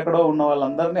మందిని ఎక్కడెక్కడో ఉన్న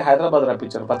వాళ్ళందరినీ హైదరాబాద్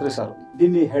రప్పించారు పత్రి సార్.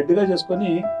 దీన్ని హెడ్గా చేసుకొని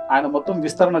ఆయన మొత్తం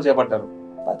విస్తరణ చేపట్టారు.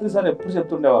 పత్రి సార్ ఎప్పుడు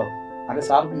చెప్తుండేవారు, అంటే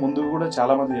సార్కు ముందు కూడా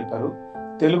చాలా మంది చెప్పారు,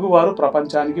 తెలుగువారు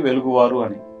ప్రపంచానికి వెలుగువారు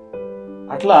అని.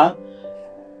 అట్లా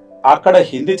అక్కడ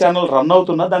హిందీ ఛానల్ రన్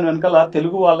అవుతున్నా దాని వెనకాల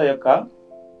తెలుగు వాళ్ళ యొక్క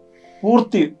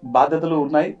పూర్తి బాధ్యతలు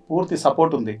ఉన్నాయి, పూర్తి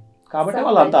సపోర్ట్ ఉంది. కాబట్టి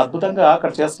వాళ్ళు అంత అద్భుతంగా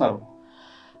అక్కడ చేస్తున్నారు.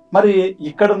 మరి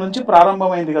ఇక్కడ నుంచి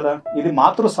ప్రారంభమైంది కదా, ఇది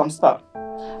మాతృ సంస్థ.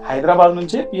 హైదరాబాద్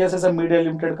నుంచి PSSM media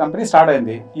limited company start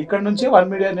అయింది, ఇక్కడ నుంచి వన్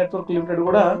మీడియా నెట్వర్క్ లిమిటెడ్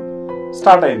కూడా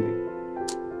స్టార్ట్ అయింది.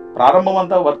 ప్రారంభం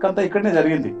అంతా వర్క్ అంతా ఇక్కడనే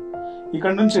జరిగింది,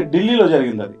 ఇక్కడ నుంచి ఢిల్లీలో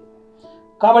జరిగింది అది.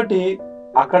 కాబట్టి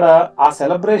అక్కడ ఆ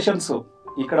సెలబ్రేషన్స్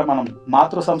ఇక్కడ మనం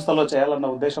మాతృ సంస్థలో చేయాలన్న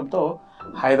ఉద్దేశంతో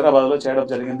హైదరాబాద్లో చేయడం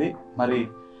జరిగింది. మరి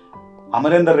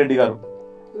అమరేందర్ రెడ్డి గారు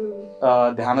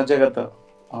ధ్యాన జగత్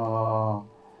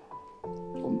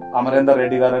అమరేందర్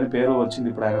రెడ్డి గారు అని పేరు వచ్చింది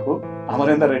ఇప్పుడు ఆయనకు.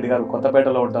 అమరేందర్ రెడ్డి గారు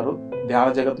కొత్తపేటలో ఉంటారు. ధ్యాన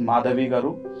జగత్ మాధవి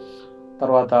గారు,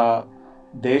 తర్వాత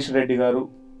దేశ్ రెడ్డి గారు,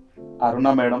 అరుణ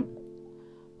మేడం,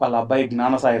 వాళ్ళ అబ్బాయి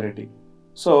జ్ఞానసాయి రెడ్డి.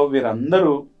 సో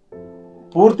వీరందరూ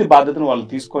పూర్తి బాధ్యతను వాళ్ళు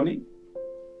తీసుకొని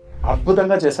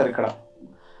అద్భుతంగా చేశారు. ఇక్కడ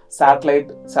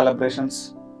శాటిలైట్ సెలబ్రేషన్స్,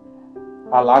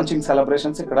 ఆ లాంచింగ్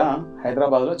సెలబ్రేషన్స్ ఇక్కడ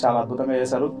హైదరాబాద్లో చాలా అద్భుతంగా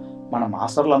చేశారు. మన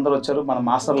మాస్టర్లు అందరూ వచ్చారు, మన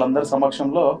మాస్టర్లు అందరి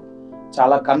సమక్షంలో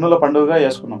చాలా కన్నుల పండుగగా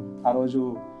చేసుకున్నాం. ఆ రోజు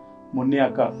మున్ని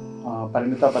అక్క,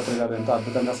 పరిణిత పత్రి గారు ఎంతో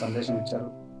అద్భుతంగా సందేశం ఇచ్చారు.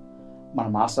 మన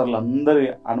మాస్టర్లు అందరి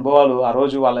అనుభవాలు ఆ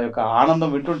రోజు వాళ్ళ యొక్క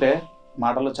ఆనందం వింటుంటే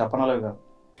మాటల్లో చెప్పనలేవు కాదు.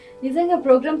 నిజంగా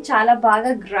ప్రోగ్రామ్ చాలా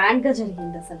బాగా గ్రాండ్ గా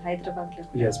జరిగింది అసలు హైదరాబాద్ లో.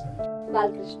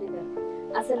 బాలకృష్ణ గారు,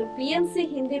 అసలు పిఎంసి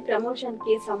హిందీ ప్రమోషన్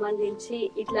కి సంబంధించి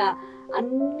ఇట్లా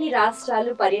అన్ని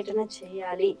రాష్ట్రాలు పర్యటన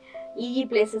చేయాలి, ఈ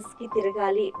ప్లేసెస్ కి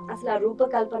తిరగాలి, అసలు ఆ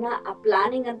రూపకల్పన, ఆ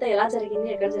ప్లానింగ్ అంతా ఎలా జరిగింది,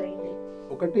 ఎక్కడ జరిగింది?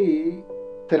 ఒకటి,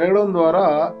 తిరగడం ద్వారా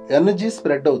ఎనర్జీ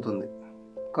స్ప్రెడ్ అవుతుంది,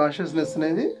 కాన్షియస్నెస్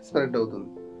అనేది స్ప్రెడ్ అవుతుంది.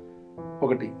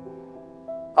 ఒకటి,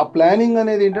 ఆ ప్లానింగ్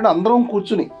అనేది ఏంటంటే అందరం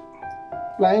కూర్చుని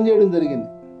ప్లాన్ చేయడం జరిగింది.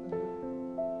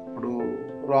 ఇప్పుడు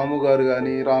రాము గారు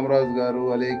కానీ, రామరాజు గారు,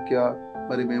 అలేఖ్య,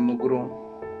 మరి మేము ముగ్గురం,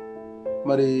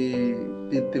 మరి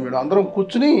దీప్తి మేడం, అందరం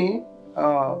కూర్చుని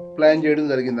ప్లాన్ చేయడం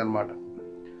జరిగింది అనమాట.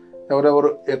 ఎవరెవరు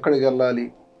ఎక్కడికి వెళ్ళాలి.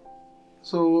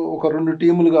 సో ఒక 2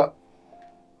 టీములుగా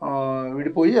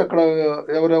విడిపోయి అక్కడ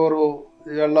ఎవరెవరు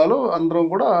వెళ్ళాలో అందరం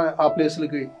కూడా ఆ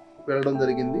ప్లేస్లకి వెళ్ళడం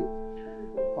జరిగింది.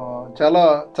 చాలా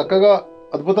చక్కగా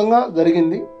అద్భుతంగా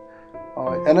జరిగింది.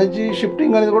 ఎనర్జీ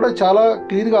షిఫ్టింగ్ అనేది కూడా చాలా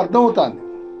క్లియర్గా అర్థమవుతుంది.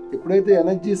 ఎప్పుడైతే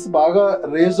ఎనర్జీస్ బాగా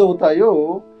రేజ్ అవుతాయో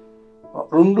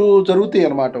 2 జరుగుతాయి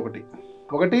అన్నమాట.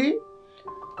 ఒకటి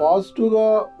పాజిటివ్గా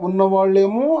ఉన్న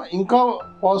వాళ్ళేమో ఇంకా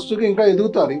పాజిటివ్గా ఇంకా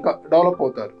ఎదుగుతారు, ఇంకా డెవలప్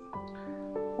అవుతారు.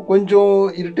 కొంచెం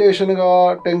ఇరిటేషన్గా,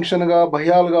 టెన్షన్గా,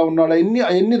 భయాలుగా ఉన్నాడు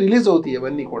అవన్నీ రిలీజ్ అవుతాయి.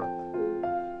 అవన్నీ కూడా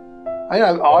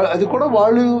అది కూడా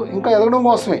వాళ్ళు ఇంకా ఎదగడం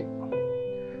కోసమే.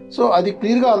 సో అది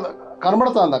క్లియర్గా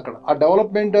కనబడుతుంది అక్కడ. ఆ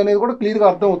డెవలప్మెంట్ అనేది కూడా క్లియర్గా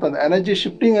అర్థమవుతుంది. ఎనర్జీ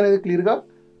షిఫ్టింగ్ అనేది క్లియర్గా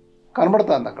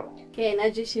కనబడుతుంది అక్కడ.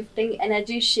 Energy shifting,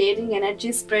 energy sharing,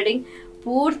 energy spreading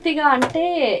పూర్తిగా అంటే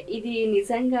ఇది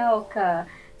నిజంగా ఒక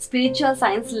స్పిరిచువల్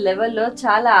సైన్స్ లెవెల్లో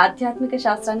చాలా ఆధ్యాత్మిక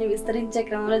శాస్త్రాన్ని విస్తరించే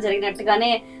క్రమంలో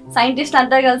జరిగినట్టుగానే సైంటిస్ట్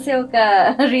అంతా కలిసి ఒక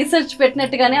రీసెర్చ్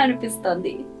పెట్టినట్టుగానే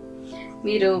అనిపిస్తుంది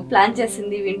మీరు ప్లాన్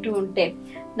చేసింది వింటూ ఉంటే.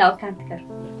 నవకాంత్ గారు,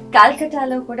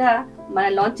 కాల్కటాలో కూడా మన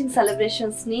లాంచింగ్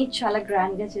సెలబ్రేషన్స్ ని చాలా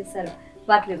గ్రాండ్ గా చేశారు,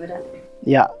 వాటి వివరాలు.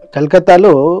 యా,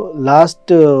 కలకత్తాలో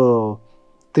లాస్ట్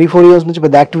 3-4 years నుంచి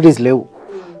పెద్ద యాక్టివిటీస్ లేవు.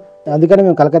 అందుకని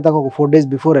మేము కలకత్తాకు ఒక 4 days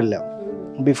బిఫోర్ వెళ్ళాం.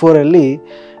 బిఫోర్ వెళ్ళి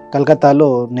కలకత్తాలో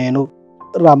నేను,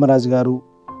 రామరాజు గారు,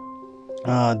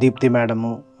 దీప్తి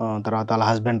మేడము, తర్వాత వాళ్ళ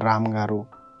హస్బెండ్ రామ్ గారు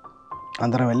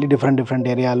అందరం వెళ్ళి డిఫరెంట్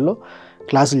ఏరియాల్లో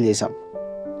క్లాసులు చేసాం.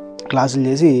 క్లాసులు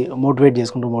చేసి మోటివేట్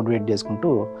చేసుకుంటూ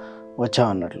వచ్చాం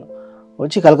అన్నట్లు.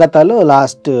 వచ్చి కలకత్తాలో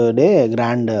లాస్ట్ డే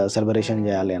గ్రాండ్ సెలబ్రేషన్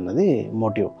చేయాలి అన్నది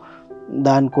మోటివ్.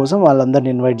 దానికోసం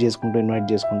వాళ్ళందరిని ఇన్వైట్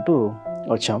చేసుకుంటూ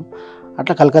వచ్చాం.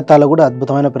 అట్లా కలకత్తాలో కూడా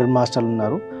అద్భుతమైన ప్రిన్ మాస్టర్లు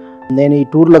ఉన్నారు. నేను ఈ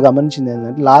టూర్లో గమనించింది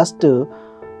ఏంటంటే లాస్ట్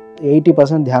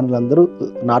 80% ధ్యానులు అందరూ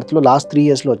నార్త్లో లాస్ట్ 3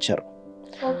 yearsలో వచ్చారు.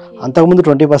 అంతకుముందు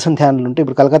 20% ధ్యానులు ఉంటే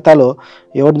ఇప్పుడు కలకత్తాలో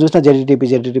ఎవరిని చూసినా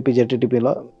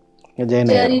జెడ్టీటీపీలో జాయిన్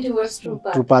అయ్యారు,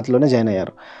 ట్రూ పాత్లోనే జాయిన్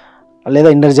అయ్యారు, లేదా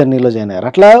ఇన్నర్ జర్నీలో జాయిన్ అయ్యారు.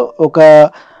 అట్లా ఒక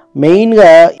మెయిన్గా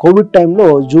కోవిడ్ టైంలో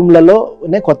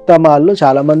జూమ్లలోనే కొత్త వాళ్ళు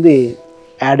చాలామంది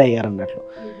యాడ్ అయ్యారు అన్నట్లు.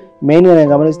 మెయిన్గా నేను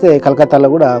గమనిస్తే కలకత్తాలో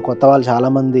కూడా కొత్త వాళ్ళు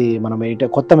చాలామంది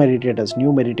కొత్త మెడిటేటర్స్,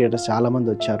 న్యూ మెడిటేటర్స్ చాలామంది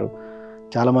వచ్చారు,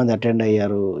 చాలామంది అటెండ్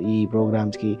అయ్యారు ఈ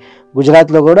ప్రోగ్రామ్స్కి.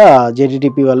 గుజరాత్లో కూడా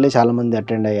జేటీటీపీ వల్లే చాలామంది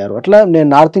అటెండ్ అయ్యారు. అట్లా నేను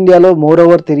నార్త్ ఇండియాలో మోర్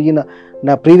ఓవర్ తిరిగిన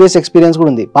నా ప్రీవియస్ ఎక్స్పీరియన్స్ కూడా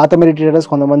ఉంది. పాత మెడిటేటర్స్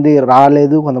కొంతమంది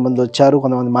రాలేదు, కొంతమంది వచ్చారు,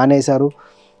 కొంతమంది మానేశారు,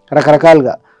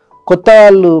 రకరకాలుగా. కొత్త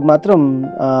వాళ్ళు మాత్రం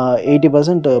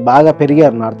 80% బాగా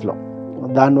పెరిగారు నార్త్లో.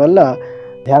 దానివల్ల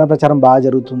ధ్యాన ప్రచారం బాగా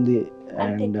జరుగుతుంది.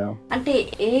 అండ్ అంటే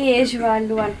ఏ ఏజ్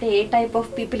వాళ్ళు, అంటే ఏ టైప్ ఆఫ్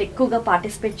పీపుల్ ఎక్కువగా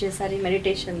పార్టిసిపేట్ చేశారు ఈ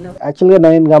మెడిటేషన్లో? యాక్చువల్గా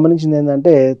నేను గమనించింది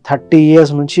ఏంటంటే 30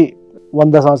 years నుంచి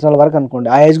 100 సంవత్సరాల వరకు అనుకోండి,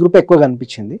 ఆ ఏజ్ గ్రూప్ ఎక్కువగా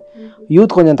కనిపించింది.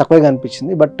 యూత్ కొంచెం తక్కువగా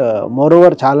కనిపించింది. బట్ మోర్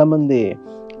ఓవర్ చాలామంది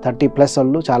 30+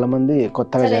 వాళ్ళు చాలామంది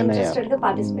కొత్తగా జాయిన్ అయ్యారు,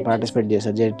 పార్టిసిపేట్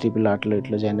చేశారు. జేటీపీలో అట్లా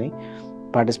ఇట్లా జాయిన్ అయ్యి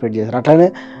పార్టిసిపేట్ చేశారు. అట్లానే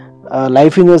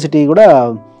లైఫ్ యూనివర్సిటీ కూడా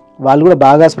వాళ్ళు కూడా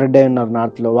బాగా స్ప్రెడ్ అయి ఉన్నారు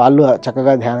నార్త్లో. వాళ్ళు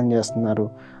చక్కగా ధ్యానం చేస్తున్నారు.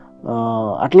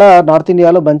 అట్లా నార్త్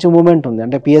ఇండియాలో మంచి మూమెంట్ ఉంది.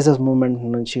 అంటే పిఎస్ఎస్ మూమెంట్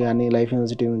నుంచి కానీ, లైఫ్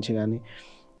యూనివర్సిటీ నుంచి కానీ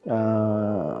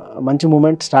మంచి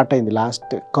మూమెంట్ స్టార్ట్ అయింది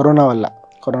లాస్ట్ కరోనా వల్ల.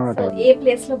 కరోనా టైం ఏ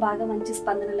ప్లేస్లో బాగా మంచి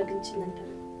స్పందన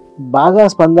లభించిందంటారు? బాగా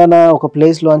స్పందన ఒక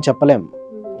ప్లేస్లో అని చెప్పలేం.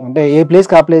 అంటే ఏ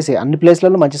ప్లేస్కి ఆ ప్లేసే, అన్ని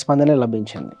ప్లేస్లలో మంచి స్పందనే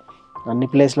లభించింది, అన్ని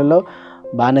ప్లేస్లలో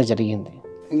బాగానే జరిగింది.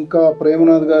 ఇంకా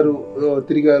ప్రేమనాథ్ గారు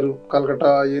తిరిగారు కలకటా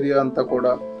ఏరియా అంతా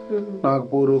కూడా.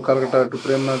 నాగపూర్, కలకటా టు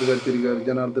ప్రేమనాథ్ గారు తిరిగారు,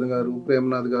 జనార్దన్ గారు,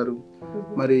 ప్రేమనాథ్ గారు,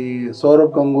 మరి సౌరవ్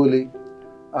గంగూలీ,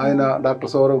 ఆయన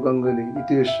డాక్టర్ సౌరవ్ గంగూలీ,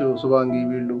 హితేష్, సుభాంగి,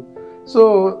 వీళ్ళు. సో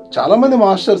చాలామంది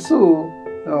మాస్టర్స్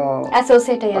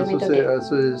అసోసియేట్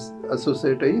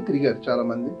అయ్యి తిరిగారు,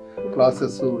 చాలామంది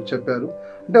క్లాసెస్ చెప్పారు.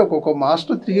 అంటే ఒక్కొక్క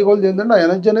మాస్టర్ తిరిగే వాళ్ళు ఏంటంటే ఆ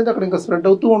ఎనర్జీ అనేది అక్కడ ఇంకా స్ప్రెడ్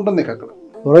అవుతూ ఉంటుంది. అక్కడ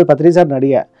రోజు పత్రిజీ సార్ని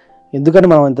అడిగా, ఎందుకని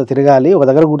మనం ఇంత తిరగాలి, ఒక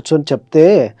దగ్గర కూర్చొని చెప్తే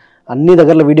అన్ని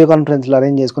దగ్గరలో వీడియో కాన్ఫరెన్స్లు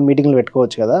అరేంజ్ చేసుకొని మీటింగ్లు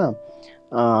పెట్టుకోవచ్చు కదా,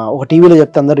 ఒక టీవీలో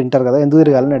చెప్తే అందరూ వింటారు కదా, ఎందుకు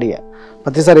తిరగాలని అడిగా.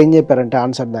 పత్రిజీ సార్ ఏం చెప్పారంటే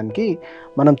ఆన్సర్ దానికి,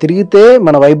 మనం తిరిగితే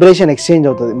మన వైబ్రేషన్ ఎక్స్చేంజ్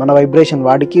అవుతుంది, మన వైబ్రేషన్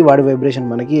వాడికి, వాడి వైబ్రేషన్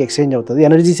మనకి ఎక్స్చేంజ్ అవుతుంది,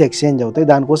 ఎనర్జీస్ ఎక్స్చేంజ్ అవుతాయి,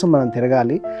 దానికోసం మనం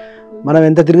తిరగాలి. మనం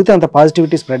ఎంత తిరిగితే అంత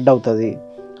పాజిటివిటీ స్ప్రెడ్ అవుతుంది,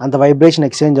 అంత వైబ్రేషన్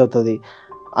ఎక్స్చేంజ్ అవుతుంది,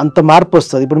 అంత మార్పు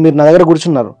వస్తుంది. ఇప్పుడు మీరు నా దగ్గర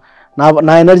కూర్చున్నారు,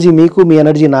 నా ఎనర్జీ మీకు, మీ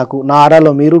ఎనర్జీ నాకు, నా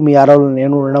ఆరాలో మీరు, మీ ఆరాలో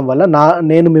నేను ఉండడం వల్ల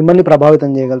నేను మిమ్మల్ని ప్రభావితం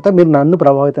చేయగలుగుతా, మీరు నన్ను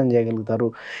ప్రభావితం చేయగలుగుతారు.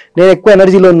 నేను ఎక్కువ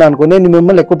ఎనర్జీలో ఉన్నా అనుకో, నేను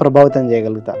మిమ్మల్ని ఎక్కువ ప్రభావితం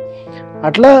చేయగలుగుతా.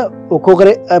 అట్లా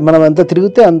ఒక్కొక్కరే మనం ఎంత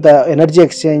తిరిగితే అంత ఎనర్జీ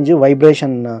ఎక్స్చేంజ్,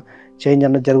 వైబ్రేషన్ చేంజ్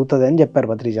అన్నది జరుగుతుంది అని చెప్పారు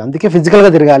పత్రిజీ. అందుకే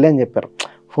ఫిజికల్గా తిరగాలి అని చెప్పారు.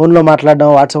 ఫోన్లో మాట్లాడడం,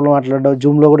 వాట్సాప్లో మాట్లాడడం,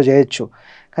 జూమ్లో కూడా చేయొచ్చు,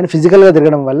 కానీ ఫిజికల్గా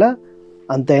తిరగడం వల్ల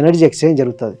అంత ఎనర్జీ ఎక్స్చేంజ్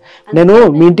జరుగుతుంది. నేను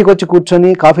మీ ఇంటికి వచ్చి కూర్చొని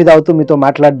కాఫీ తాగుతూ మీతో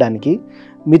మాట్లాడడానికి,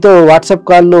 మీతో వాట్సాప్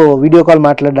కాల్లో వీడియో కాల్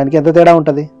మాట్లాడడానికి ఎంత తేడా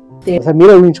ఉంటుంది సార్,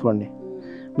 మీరే ఊహించుకోండి.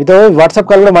 మీతో వాట్సాప్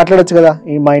కాల్లో మాట్లాడొచ్చు కదా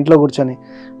మా ఇంట్లో కూర్చొని,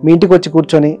 మీ ఇంటికి వచ్చి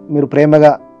కూర్చొని మీరు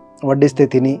ప్రేమగా వడ్డిస్తే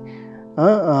తిని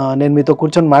నేను మీతో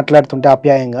కూర్చొని మాట్లాడుతుంటే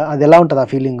ఆప్యాయంగా అది ఎలా ఉంటుంది ఆ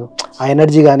ఫీలింగ్, ఆ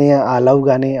ఎనర్జీ కానీ ఆ లవ్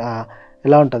కానీ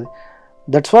ఎలా ఉంటుంది.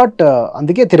 దట్స్ వాట్,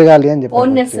 అందుకే తిరగాలి అని చెప్పి.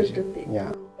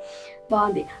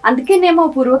 బాగుంది. అందుకేనేమో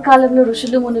పూర్వకాలంలో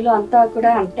ఋషులు మునులు అంతా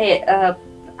కూడా అంటే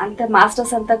అంత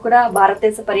మాస్టర్స్ అంతా కూడా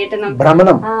భారతదేశ పర్యటన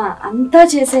భ్రమణం అంతా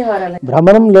చేసేవారు.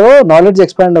 భ్రమణంలో నాలెడ్జ్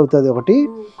ఎక్స్పాండ్ అవుతుంది, ఒకటి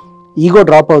ఈగో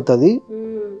డ్రాప్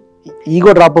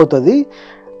అవుతుంది,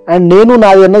 అండ్ నేను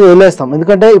నాది అన్నది వదిలేస్తాం.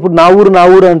 ఎందుకంటే ఇప్పుడు నా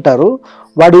ఊరు అంటారు,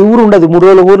 వాడి ఊరు ఉండదు, 3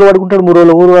 రోజుల ఊర్లో వాడుకుంటాడు, 3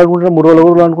 రోజుల ఊరు వాడుకుంటాడు, 3 రోజుల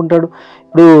ఊర్లో అనుకుంటాడు.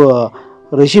 ఇప్పుడు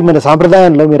ఋషి మన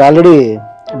సాంప్రదాయంలో మీరు ఆల్రెడీ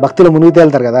భక్తిలో మునిగి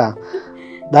తేలుతారు కదా,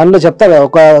 దానిలో చెప్తారు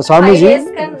ఒక స్వామీజీ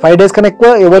 5 days కన్నా ఎక్కువ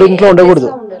ఎవరి ఇంట్లో ఉండకూడదు,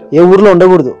 ఏ ఊర్లో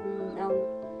ఉండకూడదు,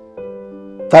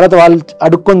 తర్వాత వాళ్ళు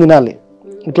అడుక్కొని తినాలి.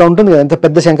 ఇట్లా ఉంటుంది కదా, ఎంత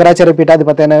పెద్ద శంకరాచార్య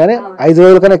పీఠాధిపతి అయినా కానీ 5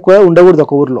 రోజుల కన్నా ఎక్కువ ఉండకూడదు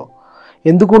ఒక ఊర్లో.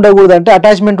 ఎందుకు ఉండకూడదు అంటే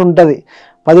అటాచ్మెంట్ ఉంటుంది.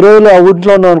 10 రోజులు ఆ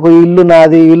ఊరిలో ఉన్నాం అనుకో, ఇల్లు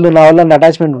నాది, ఇల్లు నా వల్ల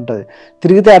అటాచ్మెంట్ ఉంటుంది,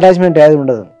 తిరిగితే అటాచ్మెంట్ ఏది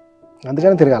ఉండదు,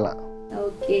 అందుకని తిరగాల.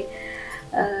 ఓకే,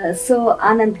 సో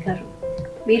ఆనంద్ గారు,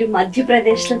 మీరు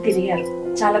మధ్యప్రదేశ్లో తిరిగారు,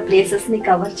 చాలా ప్లేసెస్ని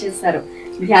కవర్ చేశారు,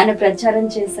 జ్ఞాన ప్రచారం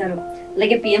చేశారు,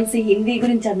 అలాగే పిఎంసి హిందీ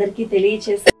గురించి అందరికీ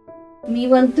తెలియచేశారు. మీ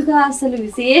వంతుగా అసలు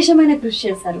విశేషమైన కృషి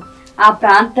చేశారు. ఆ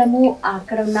ప్రాంతము,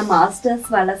 అక్కడ ఉన్న మాస్టర్స్,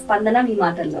 వాళ్ళ స్పందన మీ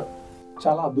మాటల్లో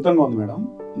చాలా అద్భుతంగా ఉంది మేడం.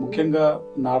 ముఖ్యంగా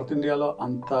నార్త్ ఇండియాలో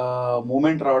అంత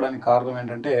మూమెంట్ రావడానికి కారణం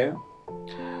ఏంటంటే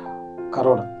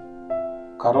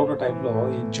కరోనా టైంలో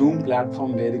ఈ జూమ్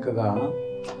ప్లాట్ఫామ్ వేదికగా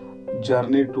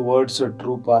journey towards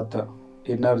true path,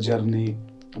 inner journey,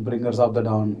 bringers of the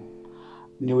down,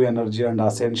 new energy and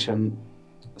ascension,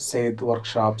 Seth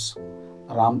workshops,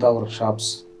 Ramtha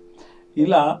workshops,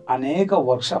 ఇలా అనేక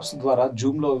వర్క్షాప్స్ ద్వారా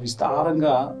జూమ్లో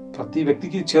విస్తారంగా ప్రతి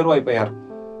వ్యక్తికి చేరువైపోయారు.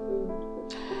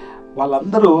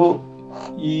 వాళ్ళందరూ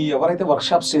ఈ ఎవరైతే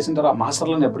వర్క్షాప్స్ చేసింటారో ఆ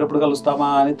మాస్టర్లను ఎప్పుడెప్పుడు కలుస్తామా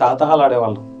అని తాతహాలు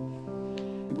ఆడేవాళ్ళు.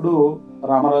 ఇప్పుడు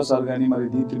రామారావు సార్ కానీ, మరి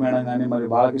దీప్తి మేడం కానీ, మరి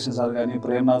బాలకృష్ణ సార్ కానీ,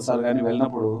 ప్రేమ్నాథ్ సార్ కానీ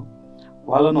వెళ్ళినప్పుడు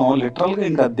వాళ్ళను లిటరల్గా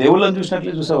ఇంకా దేవుళ్ళని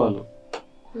చూసినట్లే చూసేవాళ్ళు.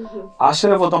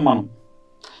 ఆశ్చర్యపోతాం మనం.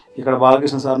 ఇక్కడ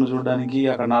బాలకృష్ణ సార్ను చూడడానికి,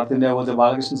 అక్కడ నార్త్ ఇండియా పోతే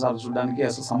బాలకృష్ణ సార్ చూడడానికి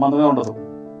అసలు సంబంధమే ఉండదు.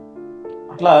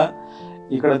 అట్లా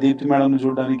ఇక్కడ దీప్తి మేడంని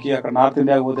చూడడానికి, అక్కడ నార్త్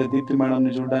ఇండియాకి పోతే దీప్తి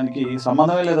మేడంని చూడడానికి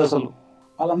సంబంధమే లేదు అసలు.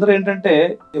 వాళ్ళందరూ ఏంటంటే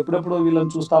ఎప్పుడెప్పుడు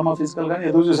వీళ్ళని చూస్తామా ఫిజికల్ గానీ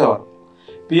ఎదురు చూసేవారు.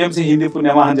 పిఎంసి హిందీ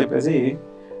పుణ్యమా అని చెప్పేసి.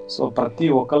 సో ప్రతి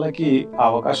ఒక్కళ్ళకి ఆ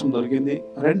అవకాశం దొరికింది.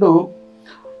 2,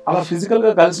 అలా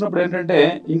ఫిజికల్గా కలిసినప్పుడు ఏంటంటే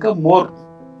ఇంకా మోర్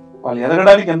వాళ్ళు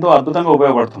ఎదగడానికి ఎంతో అద్భుతంగా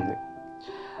ఉపయోగపడుతుంది.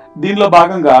 దీనిలో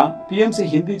భాగంగా పిఎంసి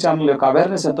హిందీ ఛానల్ యొక్క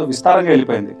అవేర్నెస్ ఎంతో విస్తారంగా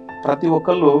వెళ్ళిపోయింది. ప్రతి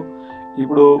ఒక్కళ్ళు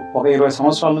ఇప్పుడు ఒక 20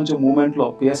 సంవత్సరాల నుంచి మూమెంట్లో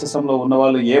పిఎస్ఎస్ఎంలో ఉన్న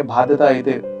వాళ్ళు ఏ బాధ్యత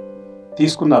అయితే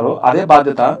తీసుకున్నారో అదే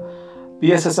బాధ్యత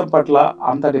పిఎస్ఎస్ఎం పట్ల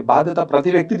అంతటి బాధ్యత ప్రతి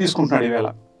వ్యక్తి తీసుకుంటున్నాడు ఈవేళ.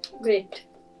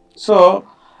 సో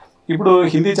ఇప్పుడు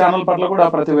హిందీ ఛానల్ పట్ల కూడా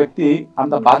ప్రతి వ్యక్తి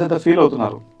అంత బాధ్యత ఫీల్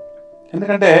అవుతున్నారు.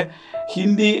 ఎందుకంటే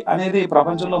హిందీ అనేది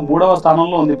ప్రపంచంలో 3వ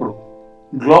స్థానంలో ఉంది. ఇప్పుడు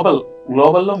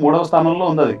గ్లోబల్లో 3వ స్థానంలో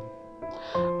ఉంది అది.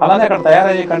 అలానే అక్కడ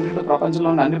తయారయ్యే కంటెంట్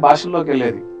ప్రపంచంలోని అన్ని భాషల్లోకి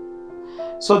వెళ్ళేది.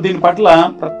 సో దీని పట్ల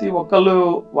ప్రతి ఒక్కళ్ళు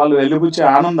వాళ్ళు వెలిబుచ్చే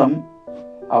ఆనందం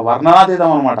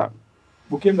వర్ణనాతీతం అనమాట.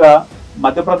 ముఖ్యంగా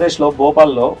మధ్యప్రదేశ్లో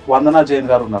భోపాల్లో వందనా జైన్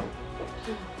గారు ఉన్నారు.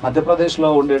 మధ్యప్రదేశ్లో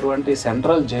ఉండేటువంటి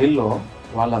సెంట్రల్ జైల్లో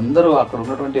వాళ్ళందరూ అక్కడ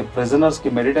ఉన్నటువంటి ప్రిజనర్స్కి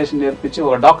మెడిటేషన్ నేర్పించి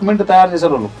ఒక డాక్యుమెంట్ తయారు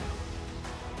చేశారు. వాళ్ళు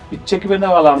పిచ్చెక్కిపోయిన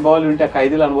వాళ్ళ అనుభవాలు వింటే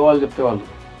ఖైదీల అనుభవాలు చెప్పేవాళ్ళు.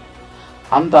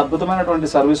 అంత అద్భుతమైనటువంటి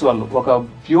సర్వీస్ వాళ్ళు. ఒక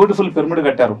బ్యూటిఫుల్ పిరమిడ్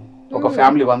కట్టారు. ఒక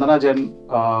ఫ్యామిలీ, వందనా జైన్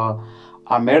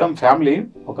ఆ మేడం ఫ్యామిలీ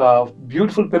ఒక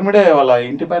బ్యూటిఫుల్ పిరమిడే వాళ్ళ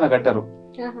ఇంటి పైన కట్టారు.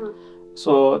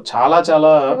 సో చాలా చాలా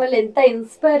ఎంత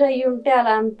ఇన్స్పైర్ అయ్యి ఉంటే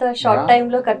అలా అంత షార్ట్ టైం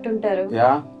లో కట్టుంటారు.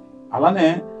 అలానే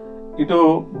ఇటు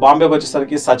బాంబేకి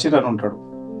వచ్చేసరికి సచిన్ అని ఉంటాడు.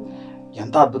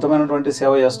 ఎంత అద్భుతమైనటువంటి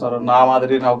సేవ చేస్తున్నారు. నా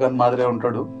మాదిరి నవగన్ మాదిరే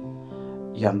ఉంటాడు.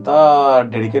 ఎంత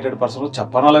డెడికేటెడ్ పర్సన్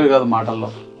చెప్పనలవి కాదు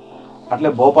మాటల్లో.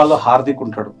 అట్లే భోపాల్లో హార్దిక్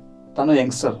ఉంటాడు. తను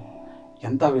యంగ్స్టర్.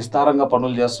 ఎంత విస్తారంగా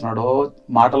పనులు చేస్తున్నాడో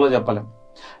మాటలో చెప్పలేం.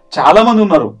 చాలామంది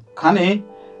ఉన్నారు, కానీ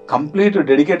కంప్లీట్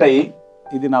డెడికేట్ అయ్యి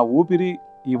ఇది నా ఊపిరి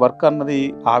ఈ వర్క్ అన్నది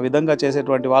ఆ విధంగా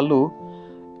చేసేటువంటి వాళ్ళు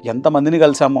ఎంతమందిని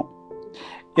కలిసామో.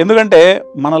 ఎందుకంటే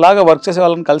మనలాగా వర్క్ చేసే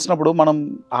వాళ్ళని కలిసినప్పుడు మనం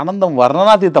ఆనందం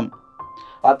వర్ణనాతీతం.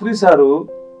 పత్రి సారు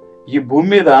ఈ భూమి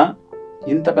మీద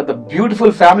ఇంత పెద్ద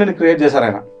బ్యూటిఫుల్ ఫ్యామిలీని క్రియేట్ చేశారు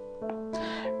ఆయన.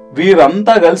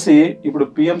 వీరంతా కలిసి ఇప్పుడు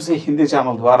పిఎంసి హిందీ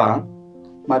ఛానల్ ద్వారా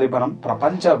మరి మనం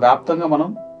ప్రపంచ వ్యాప్తంగా మనం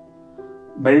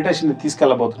మెడిటేషన్ని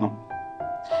తీసుకెళ్ళబోతున్నాం.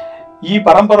 ఈ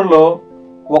పరంపరలో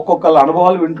ఒక్కొక్కళ్ళ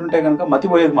అనుభవాలు వింటుంటే కనుక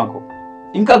మతిపోయేది మాకు.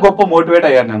 ఇంకా గొప్ప మోటివేట్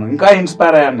అయ్యాను నేను, ఇంకా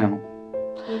ఇన్స్పైర్ అయ్యాను నేను.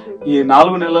 ఈ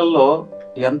 4 నెలల్లో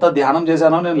ఎంత ధ్యానం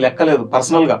చేశానో నేను లెక్కలేదు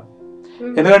పర్సనల్గా.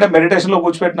 ఎందుకంటే మెడిటేషన్లో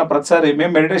కూర్చోబెట్టిన ప్రతిసారి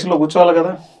మేము మెడిటేషన్లో కూర్చోవాలి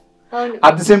కదా.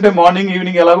 At the same time morning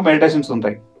evening ఎలాగో మెడిటేషన్స్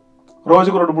ఉంటాయి.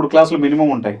 రోజుకు 2-3 క్లాసులు మినిమం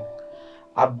ఉంటాయి.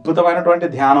 అద్భుతమైనటువంటి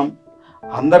ధ్యానం,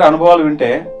 అందరి అనుభవాలు వింటే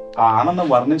ఆ ఆనందం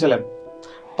వర్ణించలేం.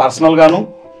 పర్సనల్గాను,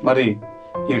 మరి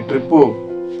ఈ ట్రిప్పు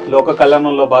లోక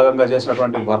కళ్యాణంలో భాగంగా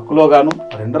చేసినటువంటి వర్క్లో గాను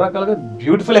 2 రకాలుగా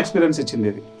బ్యూటిఫుల్ ఎక్స్పీరియన్స్ ఇచ్చింది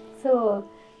ఇది. సో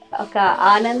ఒక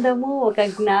ఆనందము, ఒక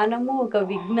జ్ఞానము, ఒక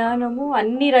విజ్ఞానము,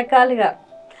 అన్ని రకాలుగా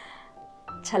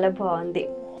చాలా బాగుంది.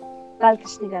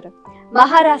 బాలకృష్ణ గారు,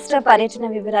 మహారాష్ట్ర పర్యటన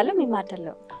వివరాలు మీ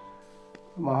మాటల్లో.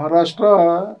 మహారాష్ట్ర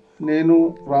నేను,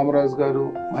 రామరాజు గారు,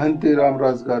 మహంతి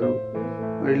రామరాజు గారు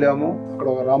వెళ్ళాము. అక్కడ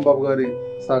రాంబాబు గారి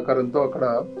సహకారంతో అక్కడ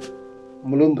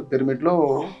ములుంద్ పిరమిడ్లో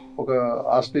ఒక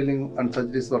హాస్టలింగ్ అండ్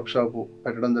సర్జరీస్ వర్క్షాప్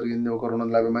పెట్టడం జరిగింది. ఒక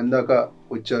 250 మంది దాకా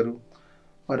వచ్చారు.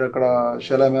 మరి అక్కడ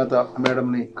శైలమేత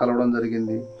మేడంని కలవడం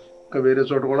జరిగింది. ఇంకా వేరే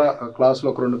చోట కూడా క్లాసులు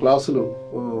ఒక 2 క్లాసులు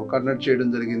కండక్ట్ చేయడం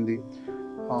జరిగింది.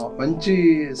 మంచి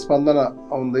స్పందన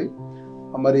ఉంది.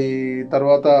 మరి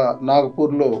తర్వాత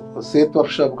నాగపూర్లో సేత్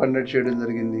వర్క్షాప్ కండక్ట్ చేయడం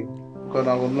జరిగింది. ఒక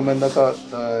 400 మంది దాకా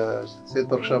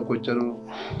సేత్ వర్క్షాప్కి వచ్చారు.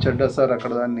 చెడ్డా సార్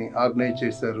అక్కడ దాన్ని ఆర్గనైజ్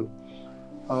చేశారు.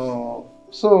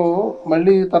 సో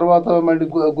మళ్ళీ తర్వాత మళ్ళీ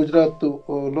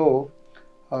గుజరాత్లో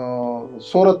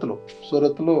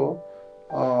సూరత్లో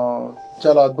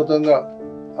చాలా అద్భుతంగా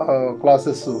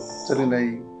క్లాసెస్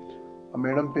జరిగినాయి.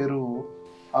 మేడం పేరు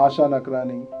ఆశా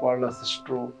నక్రాని, వాళ్ళ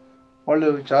సిస్టరు, వాళ్ళు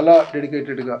చాలా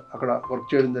డెడికేటెడ్గా అక్కడ వర్క్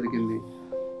చేయడం జరిగింది.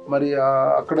 మరి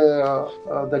అక్కడ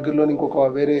దగ్గరలోని ఇంకొక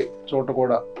వేరే చోట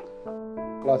కూడా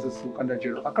క్లాసెస్ కండక్ట్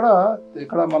చేయడం.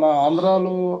 ఇక్కడ మన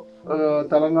ఆంధ్రాలో,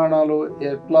 తెలంగాణలో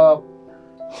ఎట్లా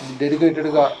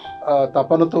డెడికేటెడ్గా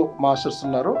తపనతో మాస్టర్స్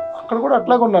ఉన్నారు, అక్కడ కూడా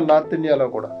అట్లాగే ఉన్నారు. నార్త్ ఇండియాలో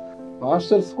కూడా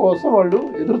మాస్టర్స్ కోసం వాళ్ళు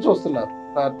ఎదురు చూస్తున్నారు.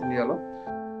 నార్త్ ఇండియాలో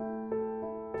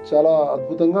చాలా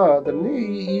అద్భుతంగా దాన్ని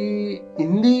ఈ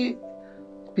హిందీ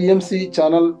పిఎంసి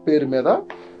ఛానల్ పేరు మీద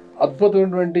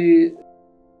అద్భుతమైనటువంటి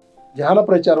ధ్యాన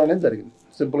ప్రచారం అనేది జరిగింది.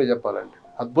 సింపుల్గా చెప్పాలంటే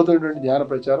అద్భుతమైనటువంటి ధ్యాన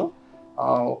ప్రచారం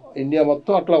ఇండియా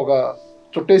మొత్తం అట్లా ఒక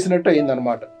చుట్టేసినట్టు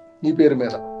అయిందనమాట ఈ పేరు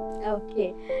మీద. ఓకే,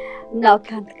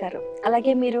 నవకాంత్ గారు,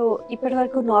 అలాగే మీరు ఇప్పటి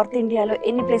వరకు నార్త్ ఇండియాలో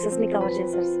ఎన్ని ప్లేసెస్ని కవర్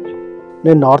చేశారు సార్?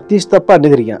 నేను నార్త్ ఈస్ట్ తప్ప అన్ని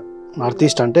తిరిగా. నార్త్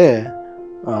ఈస్ట్ అంటే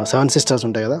 7 సిస్టర్స్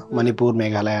ఉంటాయి కదా, మణిపూర్,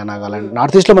 మేఘాలయ, నాగాలాండ్.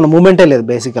 నార్త్ ఈస్ట్లో మన మూమెంటే లేదు.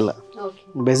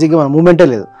 బేసిక్గా మన మూమెంటే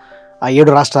లేదు. ఆ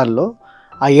 7 రాష్ట్రాల్లో,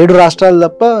 ఆ 7 రాష్ట్రాలు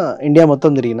తప్ప ఇండియా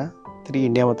మొత్తం తిరిగి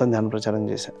ఇండియా మొత్తం ధ్యాన ప్రచారం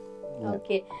చేశాను.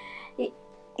 ఓకే,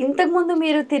 ఇంతకుముందు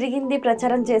మీరు తిరిగింది,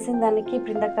 ప్రచారం చేసిన దానికి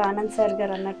ఇప్పుడు ఇందాక ఆనంద్ సార్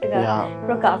గారు అన్నట్టుగా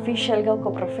ఇప్పుడు ఒక అఫీషియల్గా, ఒక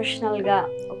ప్రొఫెషనల్గా,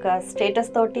 ఒక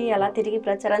స్టేటస్ తోటి అలా తిరిగి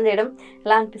ప్రచారం చేయడం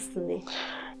ఎలా అనిపిస్తుంది?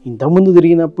 ఇంతకుముందు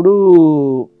తిరిగినప్పుడు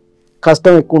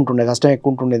కష్టం ఎక్కువ ఉంటుండే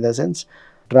ఇన్ ద సెన్స్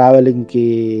ట్రావెలింగ్కి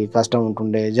కష్టం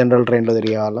ఉంటుండే. జనరల్ ట్రైన్లో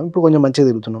తిరిగే వాళ్ళం. ఇప్పుడు కొంచెం మంచిగా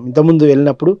తిరుగుతున్నాం. ఇంతకుముందు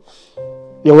వెళ్ళినప్పుడు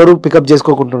ఎవరు పికప్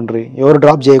చేసుకోకుంటుండ్రి, ఎవరు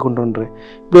డ్రాప్ చేయకుంటుండ్రి.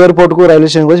 ఇప్పుడు ఎయిర్పోర్ట్కు, రైల్వే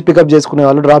స్టేషన్కి వచ్చి పికప్ చేసుకునే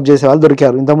వాళ్ళు, డ్రాప్ చేసే వాళ్ళు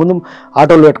దొరికారు. ఇంతకుముందు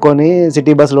ఆటోలు పెట్టుకొని,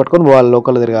 సిటీ బస్సులు పెట్టుకొని పోవాలి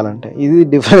లోకల్ తిరగాలంటే. ఇది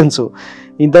డిఫరెన్స్.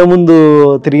 ఇంతకుముందు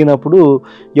తిరిగినప్పుడు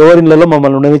ఎవరిళ్ళలో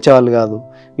మమ్మల్ని ఉండనిచ్చేవాళ్ళు కాదు.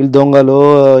 వీళ్ళు దొంగలు,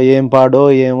 ఏం పాడో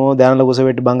ఏమో, ధ్యానంలో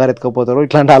కూర్చోబెట్టి బంగారు ఎత్తుకపోతారో,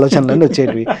 ఇట్లాంటి ఆలోచనలన్నీ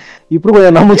వచ్చేటివి. ఇప్పుడు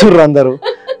కొంచెం నమ్ముచుర్రు అందరూ.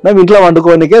 మేము ఇంట్లో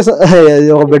వండుకోనికే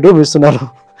ఒక బెడ్రూమ్ ఇస్తున్నారు.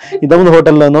 ఇంతకుముందు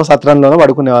హోటల్లోనో సత్రంలోనో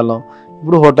పడుకునే వాళ్ళం.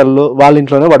 ఇప్పుడు హోటల్లో వాళ్ళ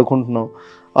ఇంట్లోనే పడుకుంటున్నాం.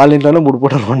 వాళ్ళ ఇంట్లోనే 3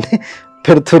 పూటలు వండి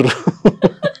పెడుతుర్రు.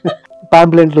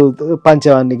 పాంప్లెంట్లు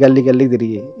పంచేవాడిని గల్లీకి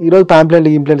తిరిగి. ఈరోజు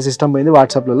పాంప్లెంట్ సిస్టమ్ అయింది.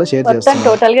 వాట్సాప్లలో షేర్ చేస్తున్నాం.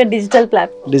 టోటల్గా డిజిటల్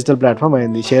ప్లాట్ఫామ్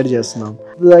అయింది. షేర్ చేస్తున్నాం.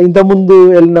 ఇంతకుముందు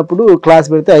వెళ్ళినప్పుడు క్లాస్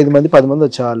పెడితే 5 మంది 10 మంది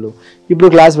వచ్చేవాళ్ళు. ఇప్పుడు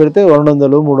క్లాస్ పెడితే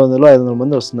 200, 300, 500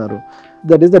 మంది వస్తున్నారు.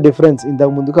 That is the difference.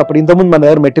 ఇంతకుముందు మన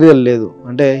దగ్గర మెటీరియల్ లేదు.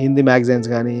 అంటే హిందీ మ్యాగజైన్స్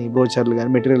కానీ, బ్రోచర్లు కానీ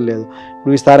మెటీరియల్ లేదు.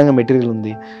 ఇప్పుడు విస్తారంగా మెటీరియల్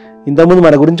ఉంది. ఇంతకుముందు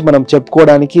మన గురించి మనం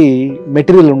చెప్పుకోవడానికి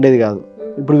మెటీరియల్ ఉండేది కాదు.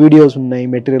 ఇప్పుడు వీడియోస్ ఉన్నాయి,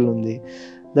 మెటీరియల్ ఉంది.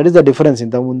 దట్ ఈస్ ద డిఫరెన్స్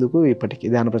ఇంతకుముందుకు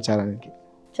ఇప్పటికి ధ్యాన ప్రచారానికి.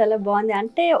 చాలా బాగుంది.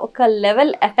 అంటే ఒక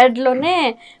లెవెల్ అహెడ్లోనే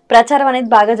ప్రచారం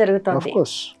అనేది బాగా జరుగుతుంది.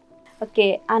 ఓకే,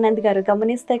 ఆనంద్ గారు,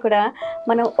 గమనిస్తే కూడా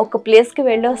మనం ఒక ప్లేస్కి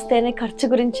వెళ్ళొస్తేనే ఖర్చు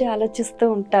గురించి ఆలోచిస్తూ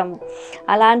ఉంటాము.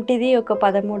 అలాంటిది ఒక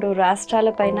 13 రాష్ట్రాల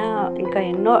పైన ఇంకా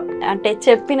ఎన్నో, అంటే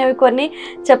చెప్పినవి కొన్ని,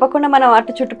 చెప్పకుండా మనం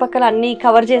అటు చుట్టుపక్కల అన్నీ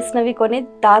కవర్ చేసినవి కొన్ని,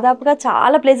 దాదాపుగా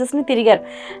చాలా ప్లేసెస్ని తిరిగారు.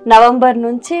 నవంబర్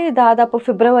నుంచి దాదాపు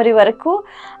ఫిబ్రవరి వరకు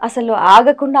అసలు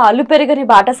ఆగకుండా అలుపెరగని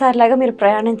బాటసారిలాగా మీరు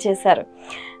ప్రయాణం చేశారు.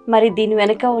 మరి దీని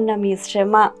వెనుక ఉన్న మీ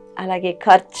శ్రమ, అలాగే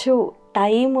ఖర్చు,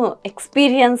 టైము,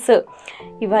 ఎక్స్పీరియన్స్,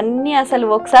 ఇవన్నీ అసలు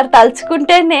ఒకసారి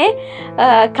తలుచుకుంటేనే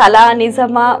కళ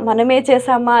నిజమా, మనమే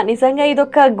చేసామా, నిజంగా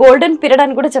ఇదొక గోల్డెన్ పీరియడ్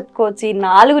అని కూడా చెప్పుకోవచ్చు. ఈ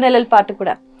 4 నెలల పాటు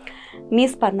కూడా మీ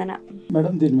స్పందన?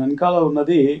 మేడం, దీని వెనకాల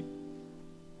ఉన్నది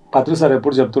పత్రి సార్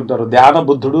ఎప్పుడు చెప్తుంటారు, ధ్యాన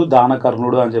బుద్ధుడు దాన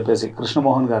కర్ణుడు అని చెప్పేసి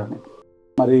కృష్ణమోహన్ గారిని.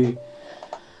 మరి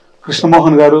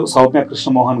కృష్ణమోహన్ గారు, సౌమ్య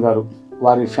కృష్ణమోహన్ గారు,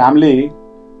 వారి ఫ్యామిలీ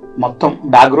మొత్తం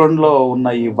బ్యాక్గ్రౌండ్లో ఉన్న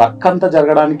ఈ వర్క్ అంతా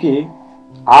జరగడానికి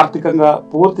ఆర్థికంగా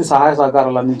పూర్తి సహాయ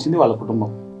సహకారాలు అందించింది వాళ్ళ కుటుంబం.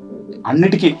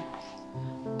 అన్నిటికీ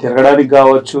తిరగడానికి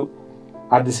కావచ్చు,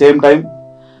 at the same time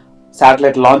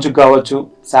satellite లాంచ్కి కావచ్చు,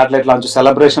 శాటిలైట్ లాంచ్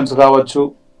సెలబ్రేషన్స్ కావచ్చు,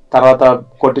 తర్వాత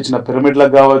కొట్టించిన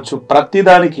పిరమిడ్లకు కావచ్చు,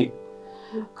 ప్రతిదానికి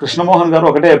కృష్ణమోహన్ గారు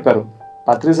ఒకటే చెప్పారు.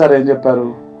 పత్రి సార్ ఏం చెప్పారు?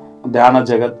 ధ్యాన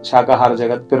జగత్, శాకాహార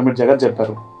జగత్, పిరమిడ్ జగత్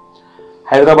చెప్పారు.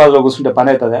 హైదరాబాద్లో కూర్చుంటే పని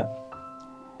అవుతుందా?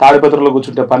 తాడిపత్రిలో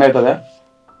కూర్చుంటే పని అవుతుందా?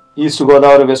 ఈస్ట్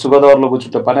గోదావరి, వెస్ట్ గోదావరిలో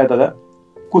కూర్చుంటే పని అవుతుందా?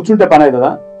 కూర్చుంటే పని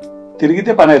అవుతుందా?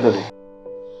 తిరిగితే పని అవుతుంది.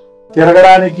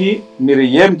 తిరగడానికి మీరు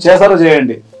ఏం చేస్తారో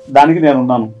చేయండి, దానికి నేను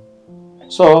ఉన్నాను.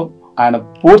 సో ఆయన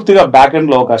పూర్తిగా బ్యాక్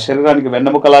ఎండ్లో ఒక శరీరానికి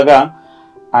వెన్నెముకలాగా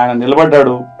ఆయన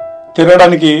నిలబడ్డాడు.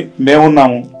 తిరగడానికి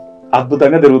మేమున్నాము,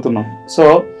 అద్భుతంగా తిరుగుతున్నాం. సో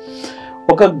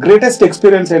ఒక గ్రేటెస్ట్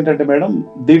ఎక్స్పీరియన్స్ ఏంటంటే మేడం,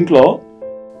 దీంట్లో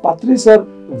పత్రి సార్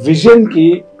విజన్కి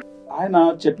ఆయన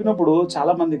చెప్పినప్పుడు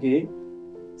చాలా మందికి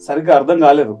సరిగ్గా అర్థం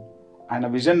కాలేదు. ఆయన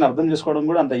విజన్ అర్థం చేసుకోవడం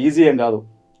కూడా అంత ఈజీ ఏం కాదు.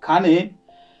 కానీ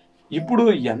ఇప్పుడు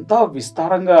ఎంత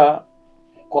విస్తారంగా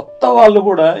కొత్త వాళ్ళు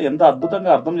కూడా ఎంత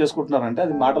అద్భుతంగా అర్థం చేసుకుంటున్నారంటే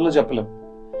అది మాటల్లో చెప్పలేం.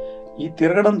 ఈ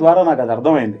తిరగడం ద్వారా నాకు అది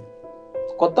అర్థమైంది.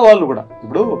 కొత్త వాళ్ళు కూడా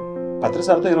ఇప్పుడు పత్రి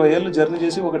సార్తో 20 ఏళ్ళు జర్నీ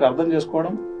చేసి ఒకటి అర్థం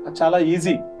చేసుకోవడం అది చాలా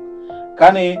ఈజీ.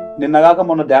 కానీ నిన్నగాక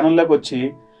మొన్న ధ్యానంలోకి వచ్చి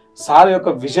సార్ యొక్క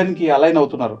విజన్కి అలైన్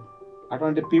అవుతున్నారు.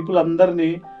 అటువంటి పీపుల్ అందరినీ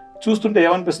చూస్తుంటే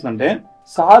ఏమనిపిస్తుందంటే,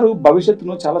 సారు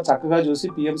భవిష్యత్తును చాలా చక్కగా చూసి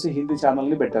పిఎంసి హిందీ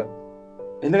ఛానల్ని పెట్టారు.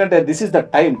 ఎందుకంటే దిస్ ఇస్ ద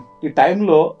టైం. ఈ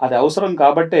టైంలో అది అవసరం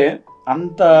కాబట్టే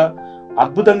అంత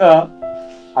అద్భుతంగా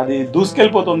అది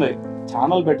దూసుకెళ్ళిపోతుంది.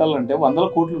 ఛానల్ పెట్టాలంటే 100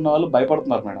 కోట్లు ఉన్న వాళ్ళు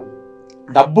భయపడుతున్నారు మేడం.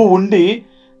 డబ్బు ఉండి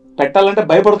పెట్టాలంటే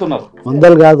భయపడుతున్నారు.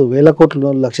 100 కాదు, 1000 కోట్లు,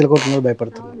 లక్షల కోట్లు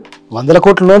భయపడుతున్నారు. 100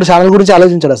 కోట్లు ఛానల్ గురించి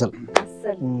ఆలోచించాడు అసలు.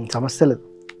 సమస్య లేదు.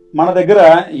 మన దగ్గర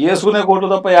వేసుకునే కోట్లు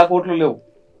తప్ప 50 కోట్లు లేవు.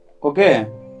 ఓకే,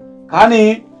 కానీ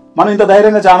మనం ఇంత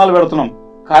ధైర్యంగా ఛానల్ పెడుతున్నాం.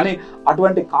 కానీ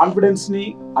అటువంటి కాన్ఫిడెన్స్ని,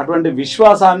 అటువంటి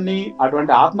విశ్వాసాన్ని,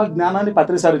 అటువంటి ఆత్మజ్ఞానాన్ని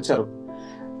పత్రి సార్ ఇచ్చారు.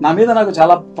 నా మీద నాకు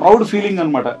చాలా ప్రౌడ్ ఫీలింగ్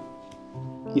అనమాట.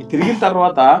 ఈ తిరిగిన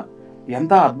తర్వాత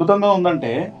ఎంత అద్భుతంగా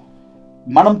ఉందంటే,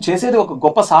 మనం చేసేది ఒక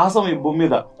గొప్ప సాహసం ఈ భూమి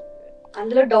మీద.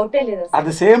 అందులో డౌటే లేదు. అట్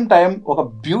ది సేమ్ టైం ఒక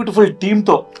బ్యూటిఫుల్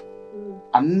టీంతో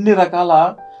అన్ని రకాల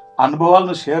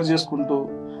అనుభవాలను షేర్ చేసుకుంటూ,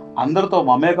 అందరితో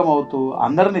మమేకం అవుతూ,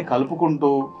 అందరినీ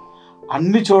కలుపుకుంటూ,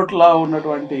 అన్ని చోట్ల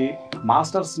ఉన్నటువంటి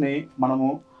మాస్టర్స్ని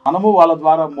మనము వాళ్ళ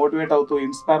ద్వారా మోటివేట్ అవుతూ,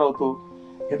 ఇన్స్పైర్ అవుతూ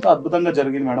ఎంతో అద్భుతంగా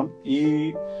జరిగింది మేడం. ఈ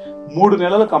 3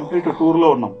 నెలల కంప్లీట్ టూర్లో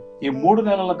ఉన్నాం. ఈ 3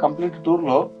 నెలల కంప్లీట్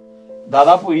టూర్లో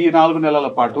దాదాపు ఈ 4 నెలల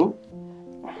పాటు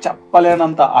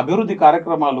చెప్పలేనంత అభివృద్ధి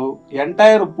కార్యక్రమాలు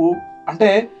ఎంటైర్ అంటే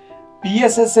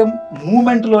పిఎస్ఎస్ఎం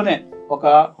మూమెంట్లోనే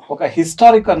ఒక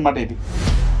హిస్టారిక్ అన్నమాట ఇది.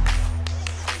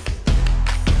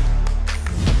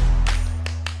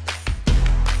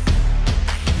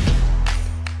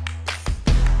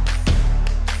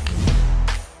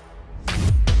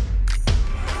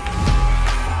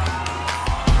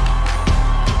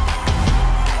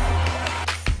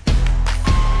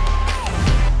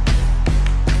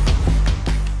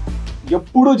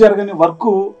 ఎప్పుడు జరగని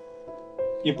వర్క్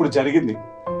ఇప్పుడు జరిగింది.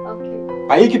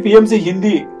 పైకి పిఎంసి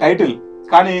హిందీ టైటిల్,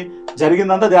 కానీ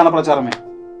జరిగిందంతా ధ్యాన ప్రచారమే.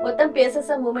 మొత్తం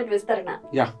పిఎస్ఎస్ఎం మూవ్మెంట్ విస్తరణ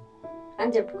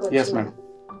అని చెప్పుకోవచ్చు.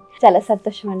 చాలా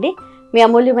సంతోషం అండి. మీ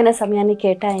అమూల్యమైన సమయాన్ని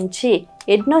కేటాయించి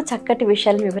ఎన్నో చక్కటి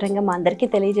విషయాలను వివరంగా మా అందరికీ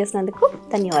తెలియజేసినందుకు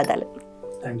ధన్యవాదాలు.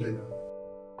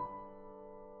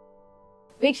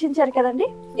 వీక్షించారు కదండి,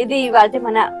 ఇది ఇవాళ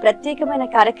మన ప్రత్యేకమైన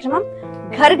కార్యక్రమం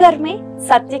ఘర్ ఘర్ మే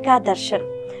సత్య కా దర్శన్.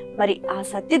 మరి ఆ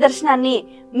సత్య దర్శనాన్ని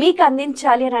మీకు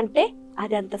అందించాలి అని అంటే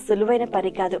అది అంత సులువైన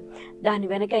పని కాదు. దాని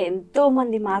వెనుక ఎంతో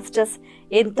మంది మాస్టర్స్,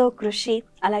 ఎంతో కృషి,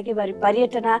 అలాగే వారి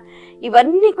పర్యటన,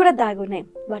 ఇవన్నీ కూడా దాగున్నాయి.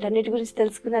 వాటన్నిటి గురించి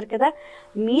తెలుసుకున్నారు కదా.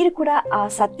 మీరు కూడా ఆ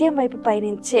సత్యం వైపు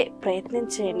పయనించే ప్రయత్నం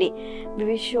చేయండి. We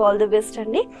wish you all the best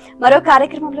అండి. మరో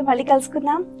కార్యక్రమంలో మళ్ళీ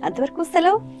కలుసుకుందాం. అంతవరకు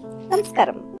సెలవు.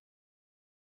 నమస్కారం.